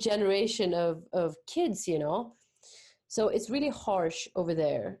a whole generation of kids, you know? So it's really harsh over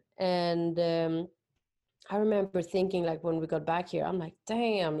there. And I remember thinking like when we got back here, I'm like,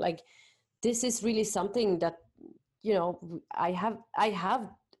 damn, like this is really something that, you know, I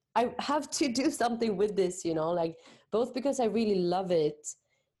have to do something with this, you know, like both because I really love it.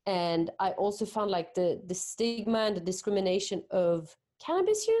 And I also found like the stigma and the discrimination of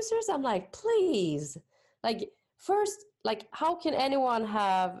cannabis users. I'm like, please, like first, like how can anyone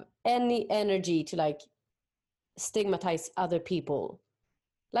have any energy to like stigmatize other people?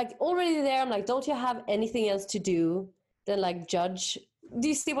 Like already there, I'm like, don't you have anything else to do than like judge? Do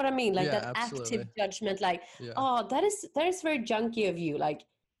you see what I mean? Like that absolutely. Active judgment, like, oh, that is very junky of you. Like,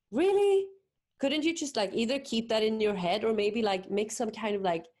 really? Couldn't you just like either keep that in your head or maybe like make some kind of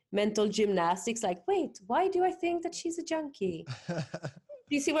like mental gymnastics? Like, wait, why do I think that she's a junkie? Do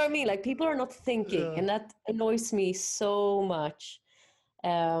you see what I mean? Like people are not thinking, and that annoys me so much.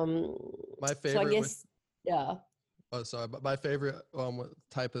 My favorite. So I guess, Oh, sorry, but my favorite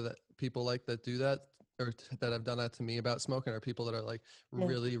type of people like that do that or that have done that to me about smoking are people that are like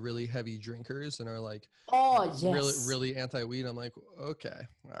really, really heavy drinkers and are like, really, really anti-weed. I'm like, okay,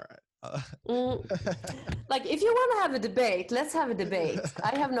 all right. Like if you want to have a debate, let's have a debate.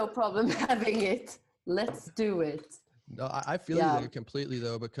 I have no problem having it. Let's do it. No, I feel you there completely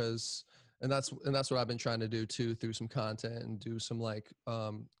though, because and that's what I've been trying to do too through some content and do some like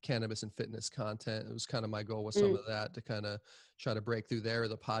cannabis and fitness content. It was kind of my goal with some of that to kind of try to break through there,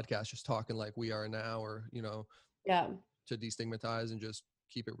 the podcast, just talking like we are now, or, you know, to destigmatize and just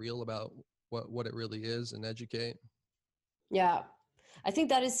keep it real about what it really is and educate. Yeah. I think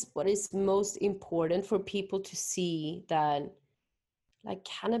that is what is most important for people to see, that like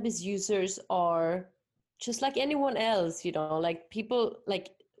cannabis users are just like anyone else, you know, like people like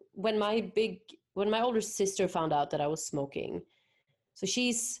when my older sister found out that I was smoking, so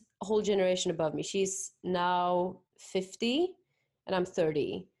she's a whole generation above me. She's now 50 and I'm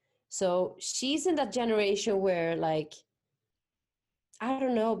 30. So she's in that generation where like, I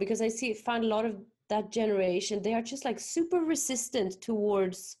don't know, because I find a lot of that generation, they are just like super resistant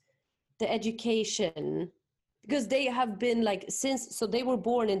towards the education because they have been like so they were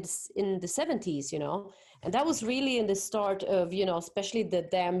born in the 70s, you know, and that was really in the start of, you know, especially the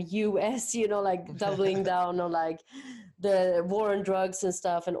damn US, you know, like doubling down on like the war on drugs and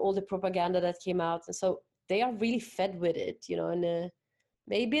stuff and all the propaganda that came out. And so they are really fed with it, you know,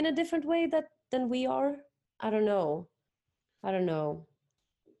 maybe in a different way than we are. I don't know.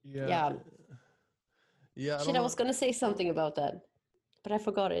 Yeah. Shit, I was going to say something about that, but I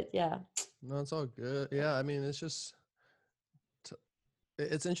forgot it. Yeah. No, it's all good. Yeah. I mean, it's just,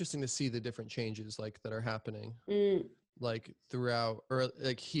 it's interesting to see the different changes like that are happening like throughout, or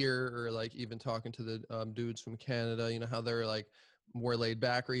like here, or like even talking to the dudes from Canada, you know, how they're like more laid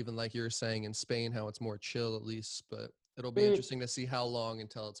back, or even like you're saying in Spain, how it's more chill at least. But it'll be interesting to see how long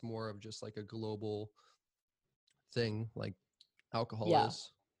until it's more of just like a global thing like alcohol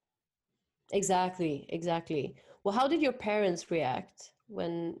is. Exactly. Well, how did your parents react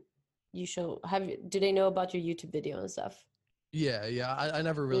when you do they know about your YouTube video and stuff? Yeah. I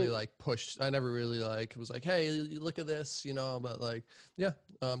never really like pushed. I never really like was like, hey, look at this, you know. But like,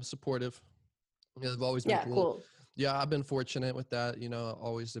 supportive. Yeah, they've always been cool. Yeah, I've been fortunate with that, you know,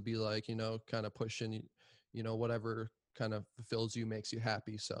 always to be like, you know, kind of pushing, you know, whatever kind of fulfills you, makes you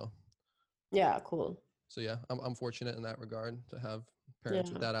happy. So. Yeah, cool. So yeah, I'm fortunate in that regard to have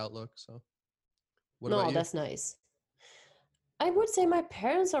parents with that outlook. So. What about you? That's nice. I would say my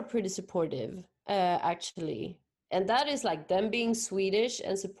parents are pretty supportive, actually. And that is like them being Swedish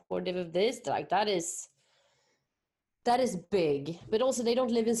and supportive of this. Like that is that is big, but also they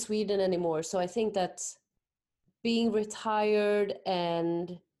don't live in Sweden anymore. So I think that being retired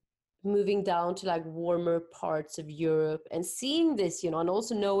and moving down to like warmer parts of Europe and seeing this, and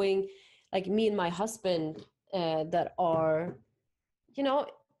also knowing like me and my husband that are, you know,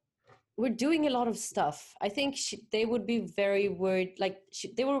 we're doing a lot of stuff. I think they would be very worried. Like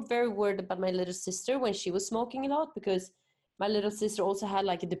they were very worried about my little sister when she was smoking a lot, because my little sister also had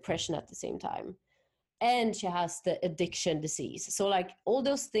like a depression at the same time, and she has the addiction disease. So like all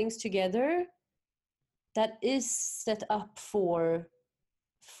those things together, that is set up for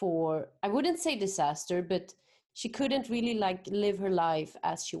I wouldn't say disaster, but she couldn't really like live her life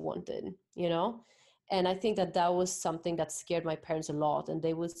as she wanted, and I think that that was something that scared my parents a lot, and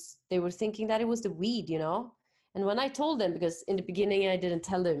they were thinking that it was the weed, and when I told them, because in the beginning I didn't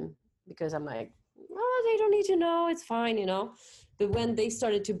tell them, because I'm like, oh, they don't need to know, it's fine, but when they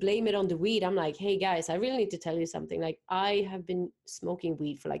started to blame it on the weed, I'm like, hey guys, I really need to tell you something. Like, I have been smoking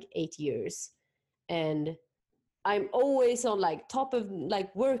weed for like 8 years, and I'm always on like top of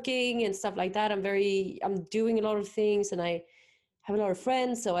like working and stuff like that. I'm doing a lot of things, and I have a lot of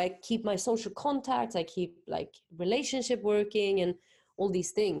friends. So I keep my social contacts. I keep like relationship working and all these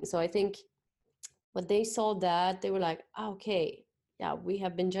things. So I think when they saw that, they were like, oh, okay, yeah, we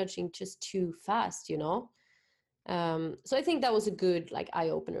have been judging just too fast, So I think that was a good like eye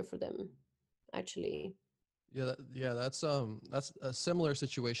opener for them, actually. Yeah, that's a similar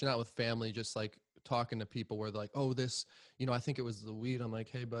situation out with family, just like talking to people where they're like, oh, this, I think it was the weed. I'm like,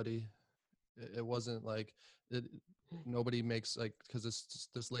 hey buddy, it wasn't like nobody makes like, because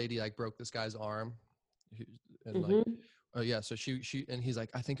this lady like broke this guy's arm, and like, yeah, so she and he's like,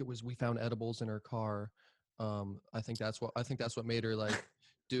 I think it was, we found edibles in her car. I think that's what made her like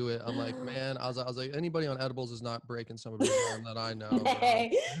do it. I'm like, man, I was like, anybody on edibles is not breaking somebody's arm that I know.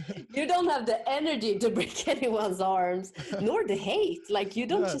 Hey, you don't have the energy to break anyone's arms, nor the hate. Like, you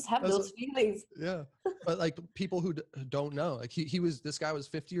don't just have those feelings. Yeah, but like people who don't know, like this guy was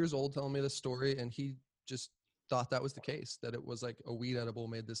 50 years old telling me this story, and he just thought that was the case, that it was like a weed edible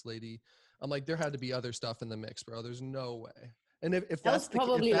made this lady. I'm like, there had to be other stuff in the mix, bro. There's no way. And if that's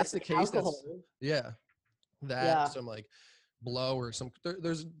the case, that's some like blow or some,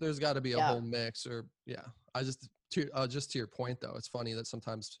 there's got to be a whole mix, or just to your point though, it's funny that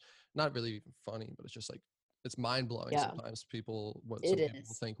sometimes, not really funny, but it's just like, it's mind-blowing sometimes what some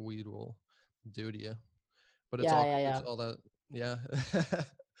people think weed will do to you, but it's all that.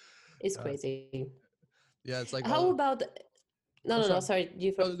 It's crazy. Yeah, it's like, how about no, sorry,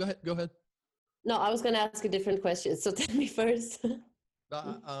 you first. Go ahead. No, I was gonna ask a different question, so tell me first.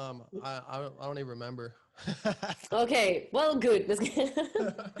 I don't even remember. Okay, well, good.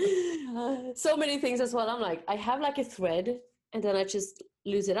 So many things as well. I'm like, I have like a thread, and then I just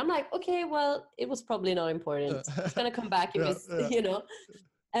lose it. I'm like, okay, well, it was probably not important. It's gonna come back if it's,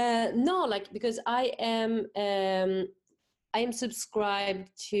 no, like, because I am subscribed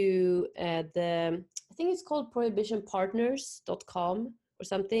to I think it's called prohibitionpartners.com or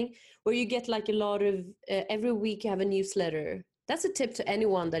something, where you get like a lot of every week you have a newsletter. That's a tip to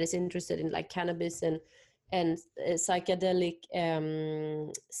anyone that is interested in like cannabis and psychedelic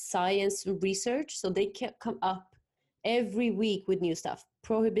science research. So they can come up every week with new stuff.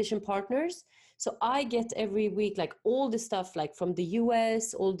 Prohibition Partners. So I get every week like all the stuff like from the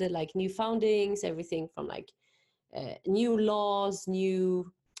US, all the like new foundings, everything from like new laws,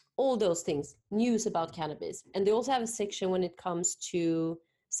 all those things, news about cannabis. And they also have a section when it comes to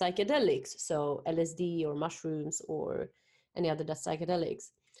psychedelics, so LSD or mushrooms or any other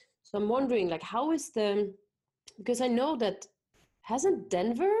psychedelics. So I'm wondering, like, how is because I know that, hasn't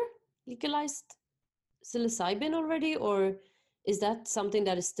Denver legalized psilocybin already, or is that something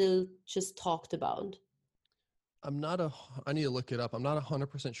that is still just talked about? I need to look it up. I'm not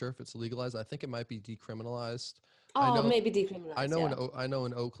 100% sure if it's legalized. I think it might be decriminalized. Maybe decriminalized. I know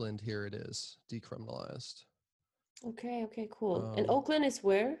in Oakland here it is decriminalized. Okay, cool. And Oakland is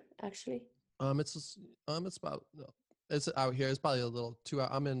where, actually? It's out here. It's probably a little 2 hours.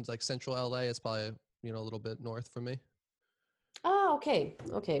 I'm in like central LA. It's probably a little bit north from me. Oh, okay.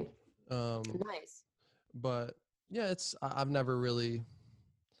 Nice. But yeah, I've never really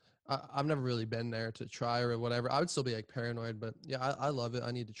been there to try or whatever. I would still be like paranoid, but yeah, I love it.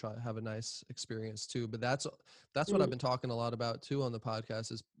 I need to have a nice experience too. But that's what I've been talking a lot about too on the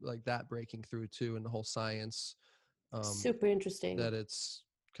podcast, is like that breaking through too, and the whole science. Super interesting. That it's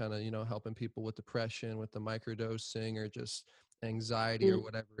kind of, helping people with depression, with the microdosing, or just anxiety or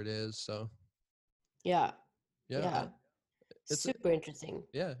whatever it is. So yeah. It's super interesting.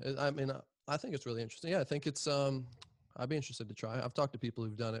 Yeah. I mean, I think it's really interesting. Yeah. I think it's, I'd be interested to try. I've talked to people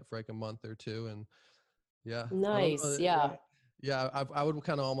who've done it for like a month or two, and Yeah. Nice. Yeah. Yeah. Yeah. I would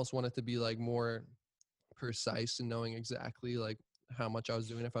kind of almost want it to be like more precise and knowing exactly like how much I was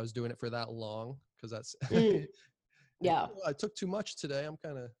doing if I was doing it for that long. Cause that's, Mm, if yeah. I took too much today, I'm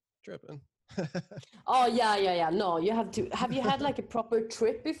kind of tripping. Oh, yeah, yeah, yeah. No, you have to. Have you had like a proper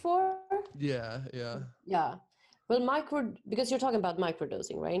trip before? Yeah. Yeah. Yeah. Well, because you're talking about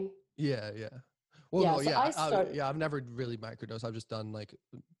microdosing, right? Yeah. Yeah. Well, Yeah. no, So yeah. I start. Yeah. I've never really microdosed. I've just done like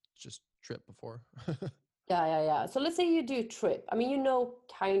just trip before. Yeah, yeah, yeah. So let's say you do a trip. I mean, you know,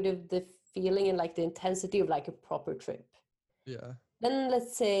 kind of the feeling and like the intensity of like a proper trip. Yeah. Then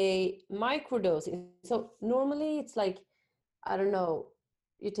let's say microdosing. So normally it's like, I don't know,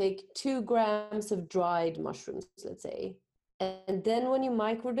 you take 2 grams of dried mushrooms, let's say. And then when you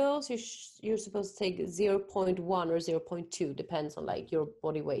microdose, you're supposed to take zero 0.1 or zero 0.2, depends on like your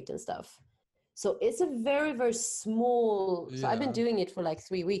body weight and stuff. So it's a very, very small. So I've been Yeah. doing it for like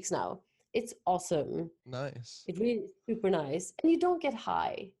 3 weeks now. It's awesome. Nice. It really is super nice. And you don't get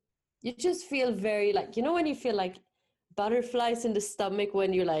high. You just feel very like, you know, when you feel like butterflies in the stomach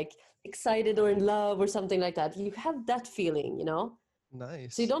when you're like excited or in love or something like that. You have that feeling, you know? So you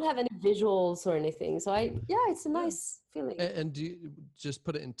Nice. don't have any visuals or anything. So yeah, it's a Yeah. nice feeling. And do you just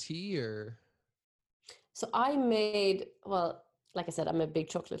put it in tea or? So I made, well, like I said, I'm a big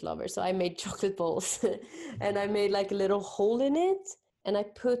chocolate lover. So I made chocolate balls and I made like a little hole in it. And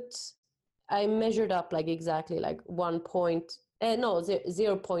I measured up like exactly like 0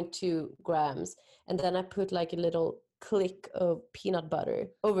 0.2 grams. And then I put like a little click of peanut butter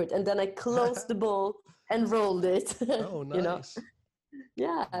over it. And then I closed the bowl and rolled it, Oh, you know? nice.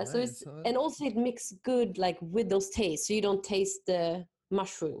 Yeah. So Nice. Huh? and also it mixes good like with those tastes. So you don't taste the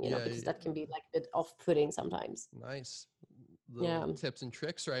mushroom, you know, Yeah, because that can be like a bit off-putting sometimes. nice. Little Yeah. tips and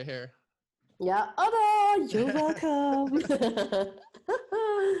tricks right here. Yeah. Oh, you're welcome.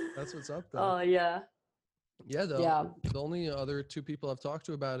 That's what's up though. Oh, yeah. Yeah, Yeah. the only other two people I've talked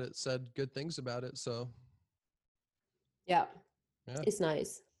to about it said good things about it. So Yeah. yeah. It's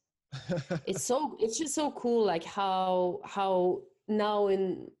nice. It's just so cool like how now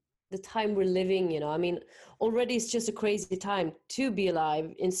in the time we're living, you know, I mean, already it's just a crazy time to be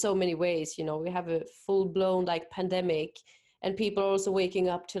alive in so many ways, you know. We have a full-blown like pandemic and people are also waking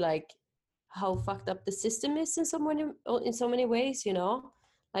up to like how fucked up the system is in so many ways, you know.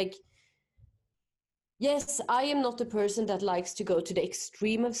 Like, yes, I am not a person that likes to go to the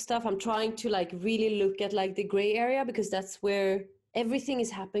extreme of stuff. I'm trying to like really look at like the gray area because that's where everything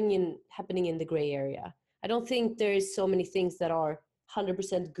is happening in the gray area. I don't think there's so many things that are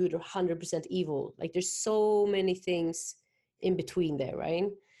 100% good or 100% evil. Like there's so many things in between there, right?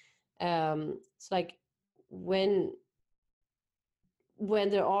 It's like when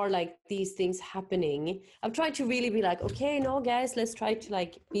there are like these things happening, I'm trying to really be like, okay, no guys, let's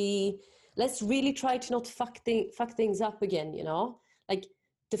really try to not fuck things up again, you know? Like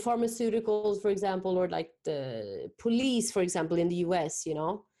the pharmaceuticals, for example, or like the police, for example, in the US, you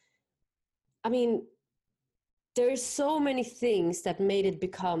know? I mean, there's so many things that made it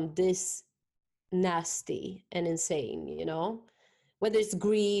become this nasty and insane, you know? Whether it's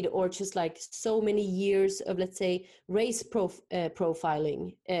greed or just like so many years of, let's say, race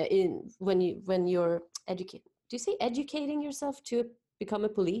profiling in when you're educating. Do you say educating yourself to become a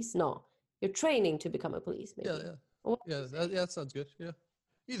police? No, you're training to become a police, Yeah, maybe. yeah. Or what Yeah, do you say? that sounds good. Yeah.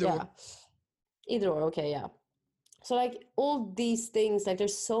 Either Yeah, or. either or. Okay, yeah. So like all these things, like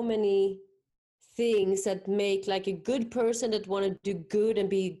there's so many things that make like a good person that want to do good and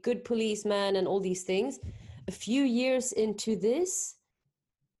be a good policeman and all these things. A few years into this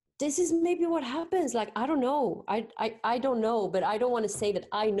is maybe what happens. Like, I don't know. I don't know, but I don't want to say that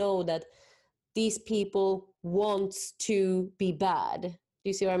I know that these people want to be bad. Do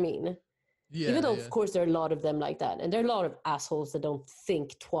you see what I mean? Even Yeah, though, of yeah. course, there are a lot of them like that. And there are a lot of assholes that don't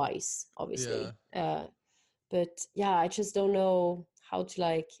think twice, Yeah. obviously. But yeah, I just don't know how to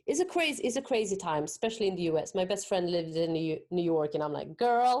like, it's a crazy time, especially in the US. My best friend lived in New York and I'm like,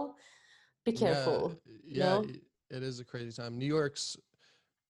 girl, be Yeah, careful, you yeah, know? it is a crazy time. New York's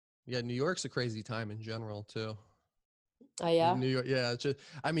a crazy time in general too. Oh, yeah. New York, yeah, it's just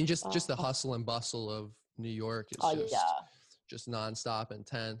I mean just the Oh, hustle and bustle of New York is oh yeah. just nonstop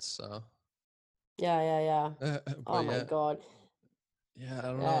intense. So, Yeah, yeah, yeah. Oh but my yeah, God. yeah, I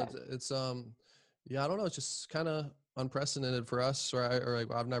don't know. Yeah. It's yeah, I don't know. It's just kind of unprecedented for us, right? Or like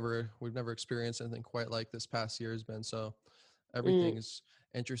we've never experienced anything quite like this past year has been. So Mm, everything is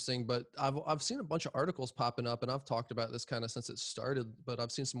interesting. But I've seen a bunch of articles popping up, and I've talked about this kind of since it started. But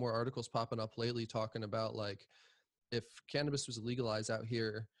I've seen some more articles popping up lately talking about like if cannabis was legalized out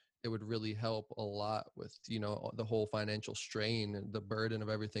here it would really help a lot with, you know, the whole financial strain and the burden of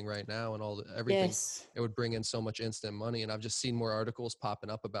everything right now and everything. Yes. It would bring in so much instant money. And I've just seen more articles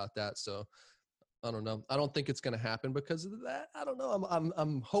popping up about that. So I don't know. I don't think it's going to happen because of that. I don't know.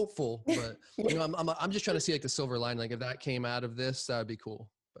 I'm hopeful, but you know, I'm just trying to see like the silver line. Like if that came out of this, that'd be cool,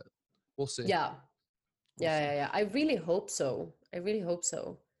 but we'll see. Yeah. We'll see. Yeah. I really hope so. I really hope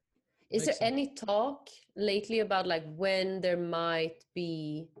so. Is there any talk lately about like when there might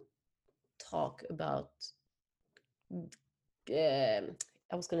be talk about, I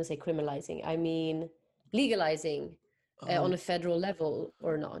was going to say criminalizing, I mean legalizing on a federal level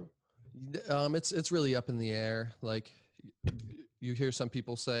or not? It's really up in the air. Like you hear some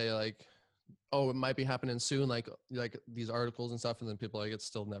people say like, oh, it might be happening soon, like these articles and stuff, and then people are like it's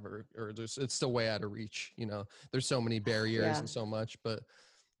still never, or it's still way out of reach. You know, there's so many barriers and so much, but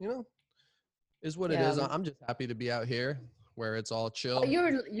you know, is what it is. I'm just happy to be out here where it's all chill. Oh,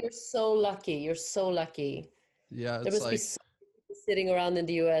 you're so lucky. You're so lucky. Yeah, there must be so many people sitting around in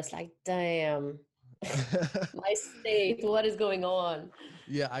the US like, damn, my state, what is going on?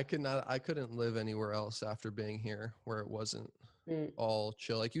 Yeah, I couldn't live anywhere else after being here where it wasn't all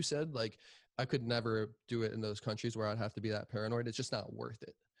chill. Like you said, like I could never do it in those countries where I'd have to be that paranoid. It's just not worth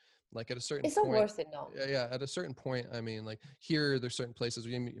it. Like at a certain point, it's not worth it, no. Yeah, at a certain point, I mean, like here, there's certain places,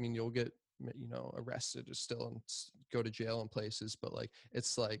 I mean, you'll get, you know, arrested or still and go to jail in places, but like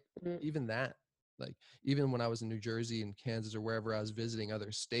it's like even that, like even when I was in New Jersey and Kansas or wherever I was visiting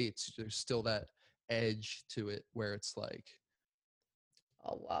other states, there's still that edge to it where it's like,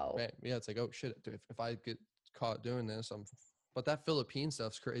 oh wow, right, yeah, it's like, oh shit, if I get caught doing this, but that Philippine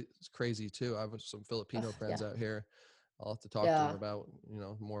stuff's crazy too. I have some Filipino friends out here. I'll have to talk to them about, you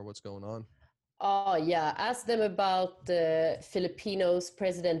know, more what's going on. Oh yeah, ask them about the Filipinos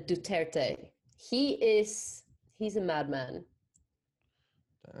president Duterte. He's a madman.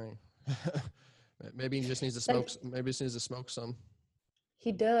 Dang. Maybe he just needs to smoke. Maybe he just needs to smoke some.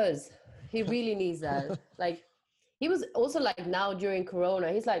 He does. He really needs that. Like he was also like now during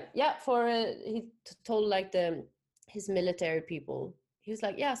Corona, he's like, yeah, he told like his military people. He was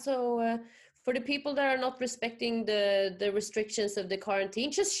like, yeah, so for the people that are not respecting the restrictions of the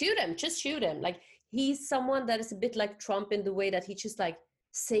quarantine, just shoot him. Like he's someone that is a bit like Trump in the way that he just like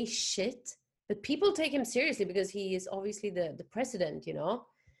say shit, but people take him seriously because he is obviously the president, you know?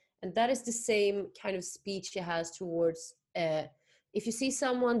 And that is the same kind of speech he has towards, if you see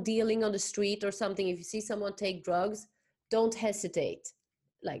someone dealing on the street or something, if you see someone take drugs, don't hesitate.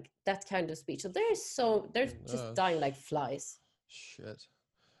 Like that kind of speech. So they're just dying like flies. Shit.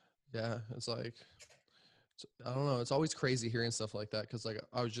 Yeah, it's like, I don't know. It's always crazy hearing stuff like that because, like,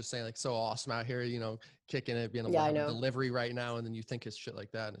 I was just saying, like, so awesome out here, you know, kicking it, being able to have a delivery right now, and then you think it's shit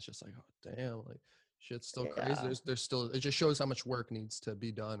like that, and it's just like, oh damn, like, shit's still crazy. There's still, it just shows how much work needs to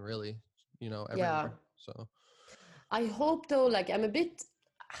be done, really, you know, everywhere. So, I hope though, like, I'm a bit,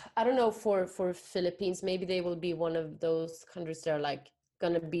 I don't know, for Philippines, maybe they will be one of those countries that are like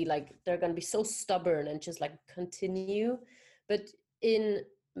gonna be like they're gonna be so stubborn and just like continue, but in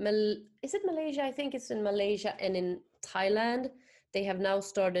is it Malaysia? I think it's in Malaysia and in Thailand. They have now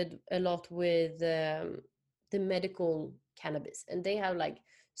started a lot with the medical cannabis, and they have like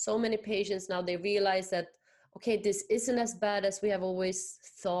so many patients now. They realize that, okay, this isn't as bad as we have always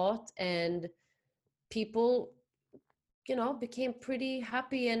thought, and people, you know, became pretty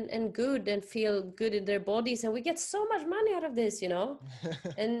happy and good and feel good in their bodies, and we get so much money out of this, you know.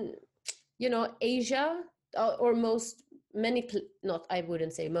 And you know, Asia or not, I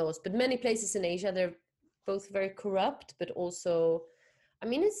wouldn't say most, but many places in Asia, they're both very corrupt, but also, I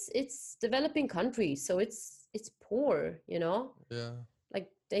mean, it's developing countries, so it's poor, you know. Yeah, like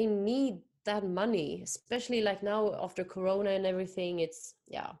they need that money, especially like now after Corona and everything. It's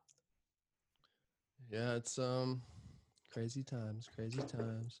it's crazy times,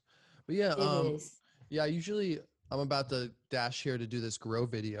 but yeah, usually I'm about to dash here to do this grow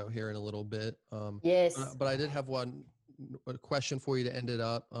video here in a little bit. Yes. But I did have a question for you to end it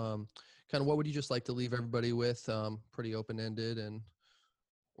up. Kind of what would you just like to leave everybody with? Pretty open-ended,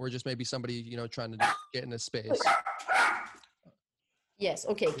 or just maybe somebody, you know, trying to get in a space. Yes.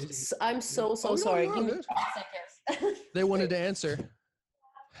 Okay. I'm so sorry. No, give me 2 seconds. They wanted to answer.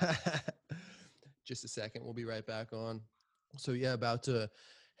 Just a second. We'll be right back on. So yeah, about to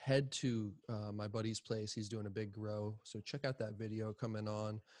head to my buddy's place. He's doing a big grow. So check out that video coming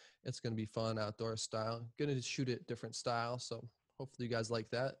on. It's going to be fun, outdoor style. Going to shoot it different style. So hopefully you guys like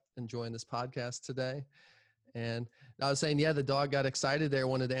that. Enjoying this podcast today. And I was saying, yeah, the dog got excited there.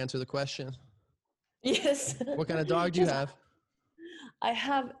 Wanted to answer the question. Yes. What kind of dog do you have? I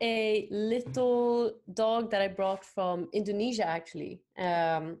have a little dog that I brought from Indonesia, actually.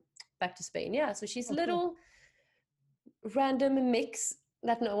 back to Spain. Yeah, so she's a little random mix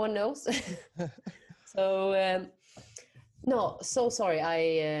that no one knows. So no, so sorry.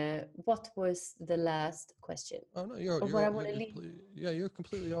 What was the last question? Oh no, you're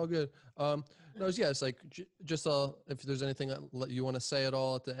completely all good. No, it's like just if there's anything that you want to say at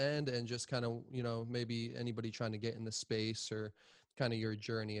all at the end, and just kind of maybe anybody trying to get in the space or kind of your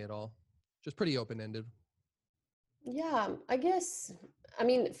journey at all, just pretty open ended. Yeah, I guess. I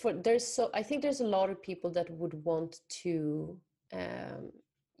mean, I think there's a lot of people that would want to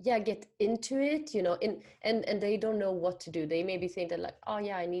get into it, and they don't know what to do. They maybe think that like, oh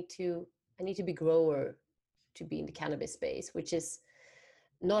yeah, I need to be grower to be in the cannabis space, which is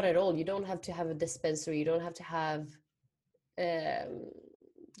not at all. You don't have to have a dispensary. You don't have to have a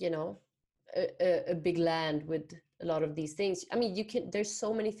big land with a lot of these things. I mean, there's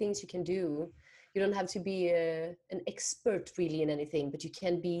so many things you can do. You don't have to be an expert really in anything, but you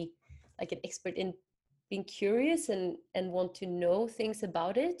can be like an expert in being curious and want to know things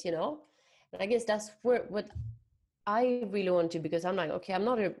about it, And I guess that's what I really want to, because I'm like, okay,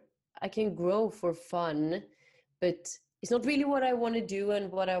 I can grow for fun, but it's not really what I want to do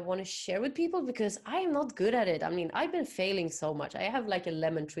and what I want to share with people, because I am not good at it. I mean, I've been failing so much. I have like a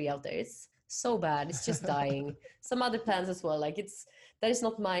lemon tree out there. It's so bad. It's just dying. Some other plants as well. Like that is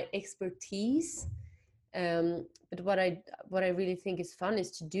not my expertise. But what I really think is fun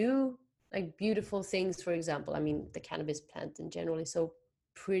is to do like beautiful things. For example, I mean, the cannabis plant in general is so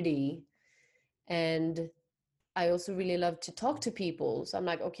pretty, and I also really love to talk to people. So I'm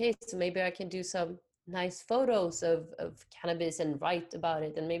like, okay, so maybe I can do some nice photos of cannabis and write about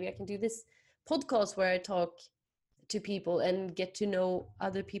it, and maybe I can do this podcast where I talk to people and get to know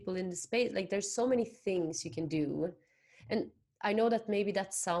other people in the space. Like there's so many things you can do, and I know that maybe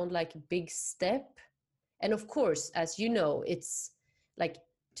that sounds like a big step. And of course, as you know, it's like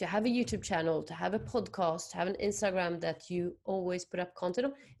to have a YouTube channel, to have a podcast, to have an Instagram that you always put up content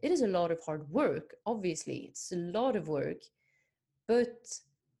on. It is a lot of hard work. Obviously, it's a lot of work, but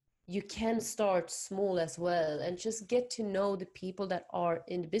you can start small as well and just get to know the people that are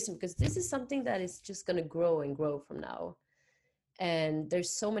in the business, because this is something that is just going to grow and grow from now. And there's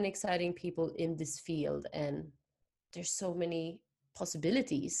so many exciting people in this field, and there's so many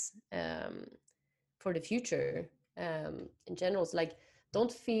possibilities for the future in general. So like,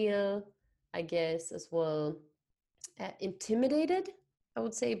 don't feel, I guess, as well, intimidated, I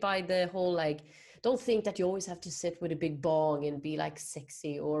would say, by the whole, like, don't think that you always have to sit with a big bong and be like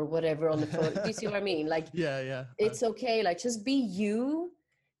sexy or whatever on the phone. Do you see what I mean? Like, yeah. It's okay. Like, just be you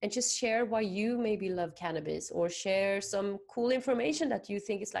and just share why you maybe love cannabis, or share some cool information that you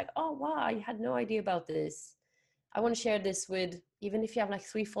think is like, oh, wow, I had no idea about this. I want to share this with, even if you have like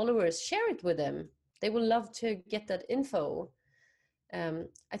 3 followers, share it with them. They will love to get that info.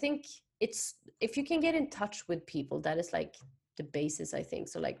 I think if you can get in touch with people, that is like the basis, I think.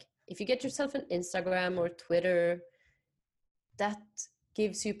 So like, if you get yourself an Instagram or Twitter, that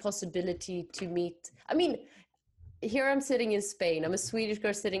gives you possibility to meet. I mean, here I'm sitting in Spain. I'm a Swedish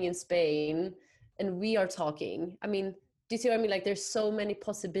girl sitting in Spain, and we are talking. I mean, do you see what I mean? Like, there's so many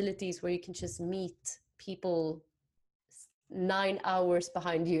possibilities where you can just meet people 9 hours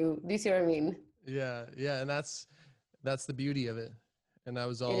behind you. Do you see what I mean? Yeah, and that's the beauty of it. And that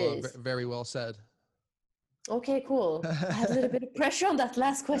was all very well said. Okay, cool. I had a little bit of pressure on that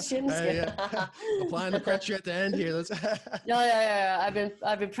last question. Yeah. Applying the pressure at the end here. Let's Yeah.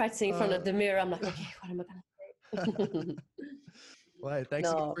 I've been practicing in front of the mirror. I'm like, okay, what am I gonna say? Well, thanks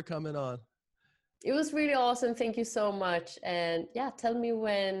again for coming on. It was really awesome. Thank you so much. And yeah, tell me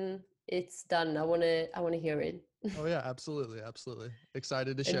when it's done. I wanna hear it. Oh yeah, absolutely.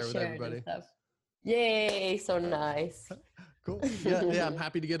 Excited to share with everybody. Yay, so nice. Cool. Yeah, I'm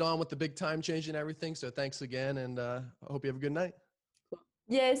happy to get on with the big time change and everything. So thanks again, and I hope you have a good night.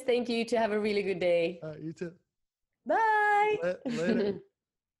 Yes, thank you. To have a really good day. You too. Bye. Later.